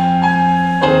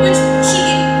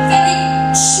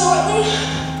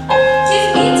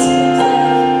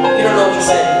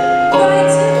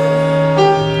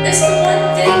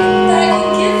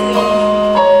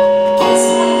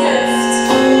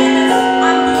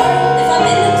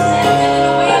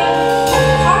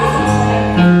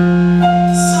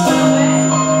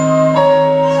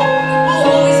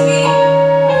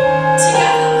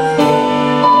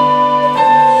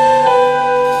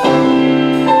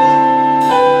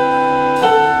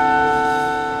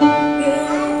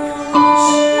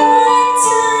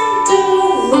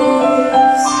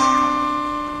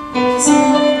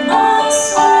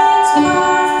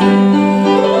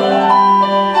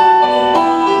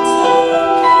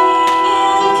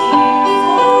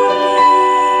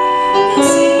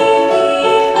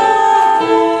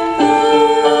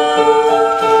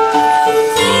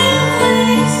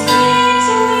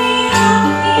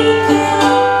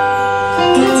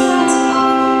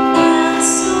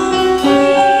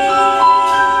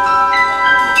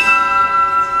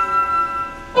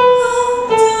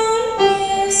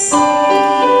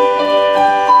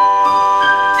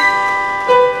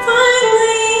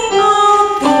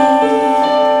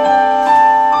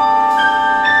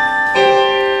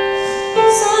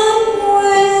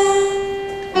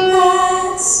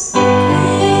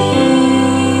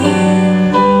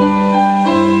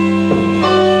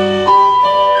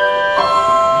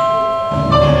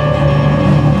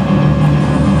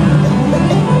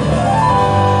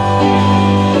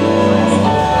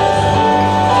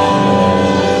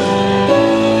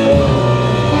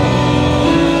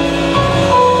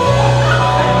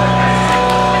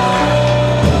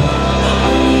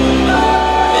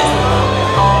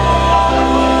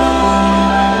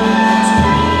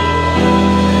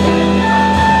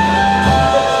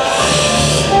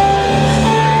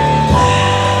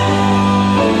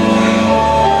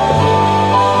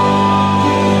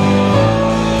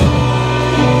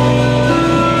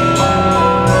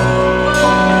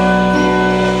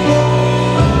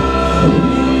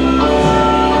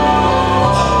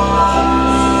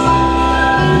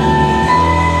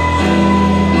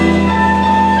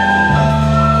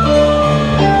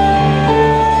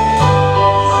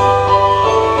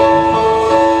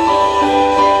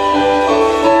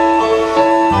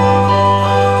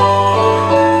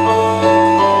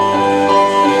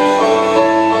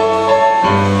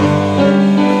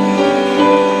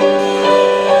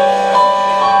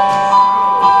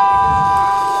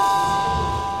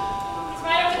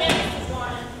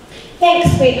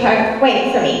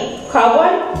 waiting for me.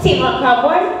 Carlborn? Seymour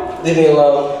Carlborn? Leave me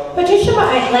alone. Patricia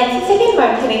Martin, licensing and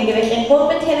marketing division,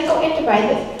 World Botanical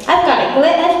Enterprises. I've got a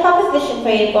glitch proposition for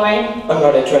you, Bourne. I'm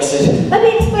not interested. Let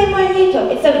me explain more in detail.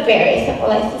 It's a very simple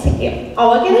licensing deal.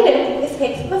 All we're going to do is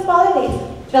take some smaller leaves,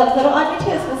 develop little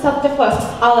architects and self-divorce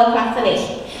all across the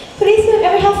nation. Pretty soon,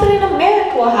 every house in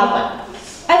America will have one.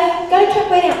 I've got a truck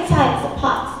waiting outside with some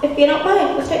pots. If you don't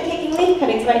mind, we'll start taking leaf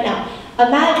cuttings right now.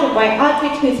 Imagine why Audrey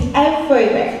 2's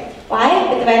everywhere. Why?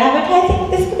 With the right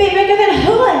advertising, this could be bigger than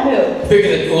hula hoop. Bigger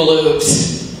than hula hoops.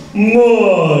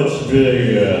 Much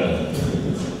bigger.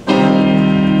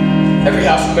 Every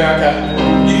house in America.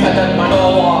 You've had that in mind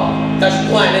all along. That's your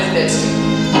plan, isn't it?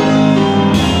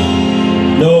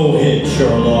 No hit,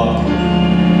 Sherlock.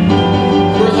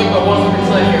 We're like my one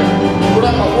plan here. We're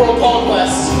like my world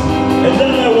conquest. And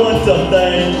then I want to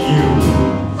thank you.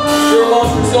 You're a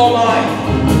monster, so am I.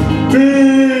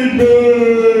 Feed me!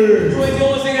 You ain't the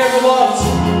only thing I ever loved.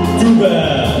 Too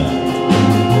bad.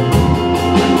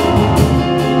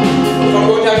 If I'm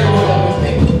going down, you're going down with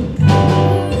me.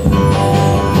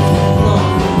 Come on.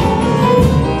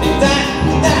 Take that.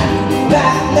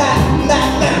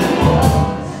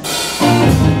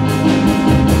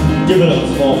 Give it up,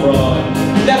 small fry.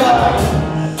 Never.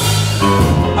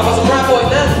 How about some rat boys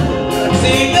then?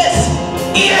 See this?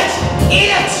 Eat it! Eat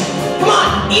it! Come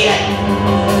on, eat it!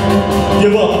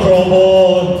 Give up,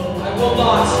 Crowbar. I will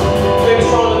not. Maybe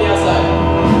strong on the outside.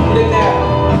 Get in there.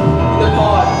 In the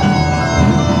pod.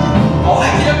 I'll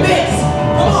hack you to bits!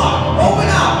 Come on! Open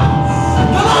up!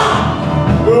 Come on!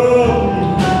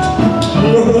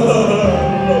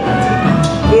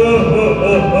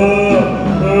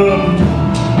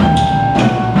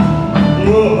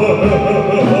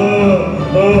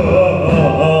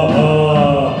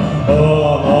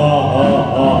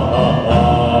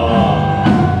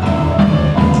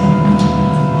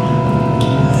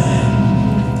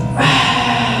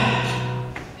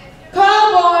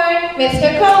 Mr.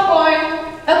 Colborn.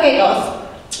 Okay, girls.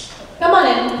 Come on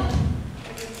in.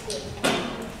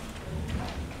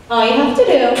 All you have to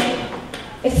do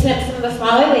is snip some of the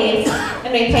smaller leaves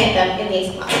and replant them in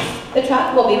these pots. The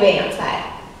truck will be waiting outside.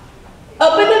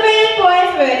 Open the van,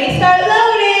 boys. Ready, start low.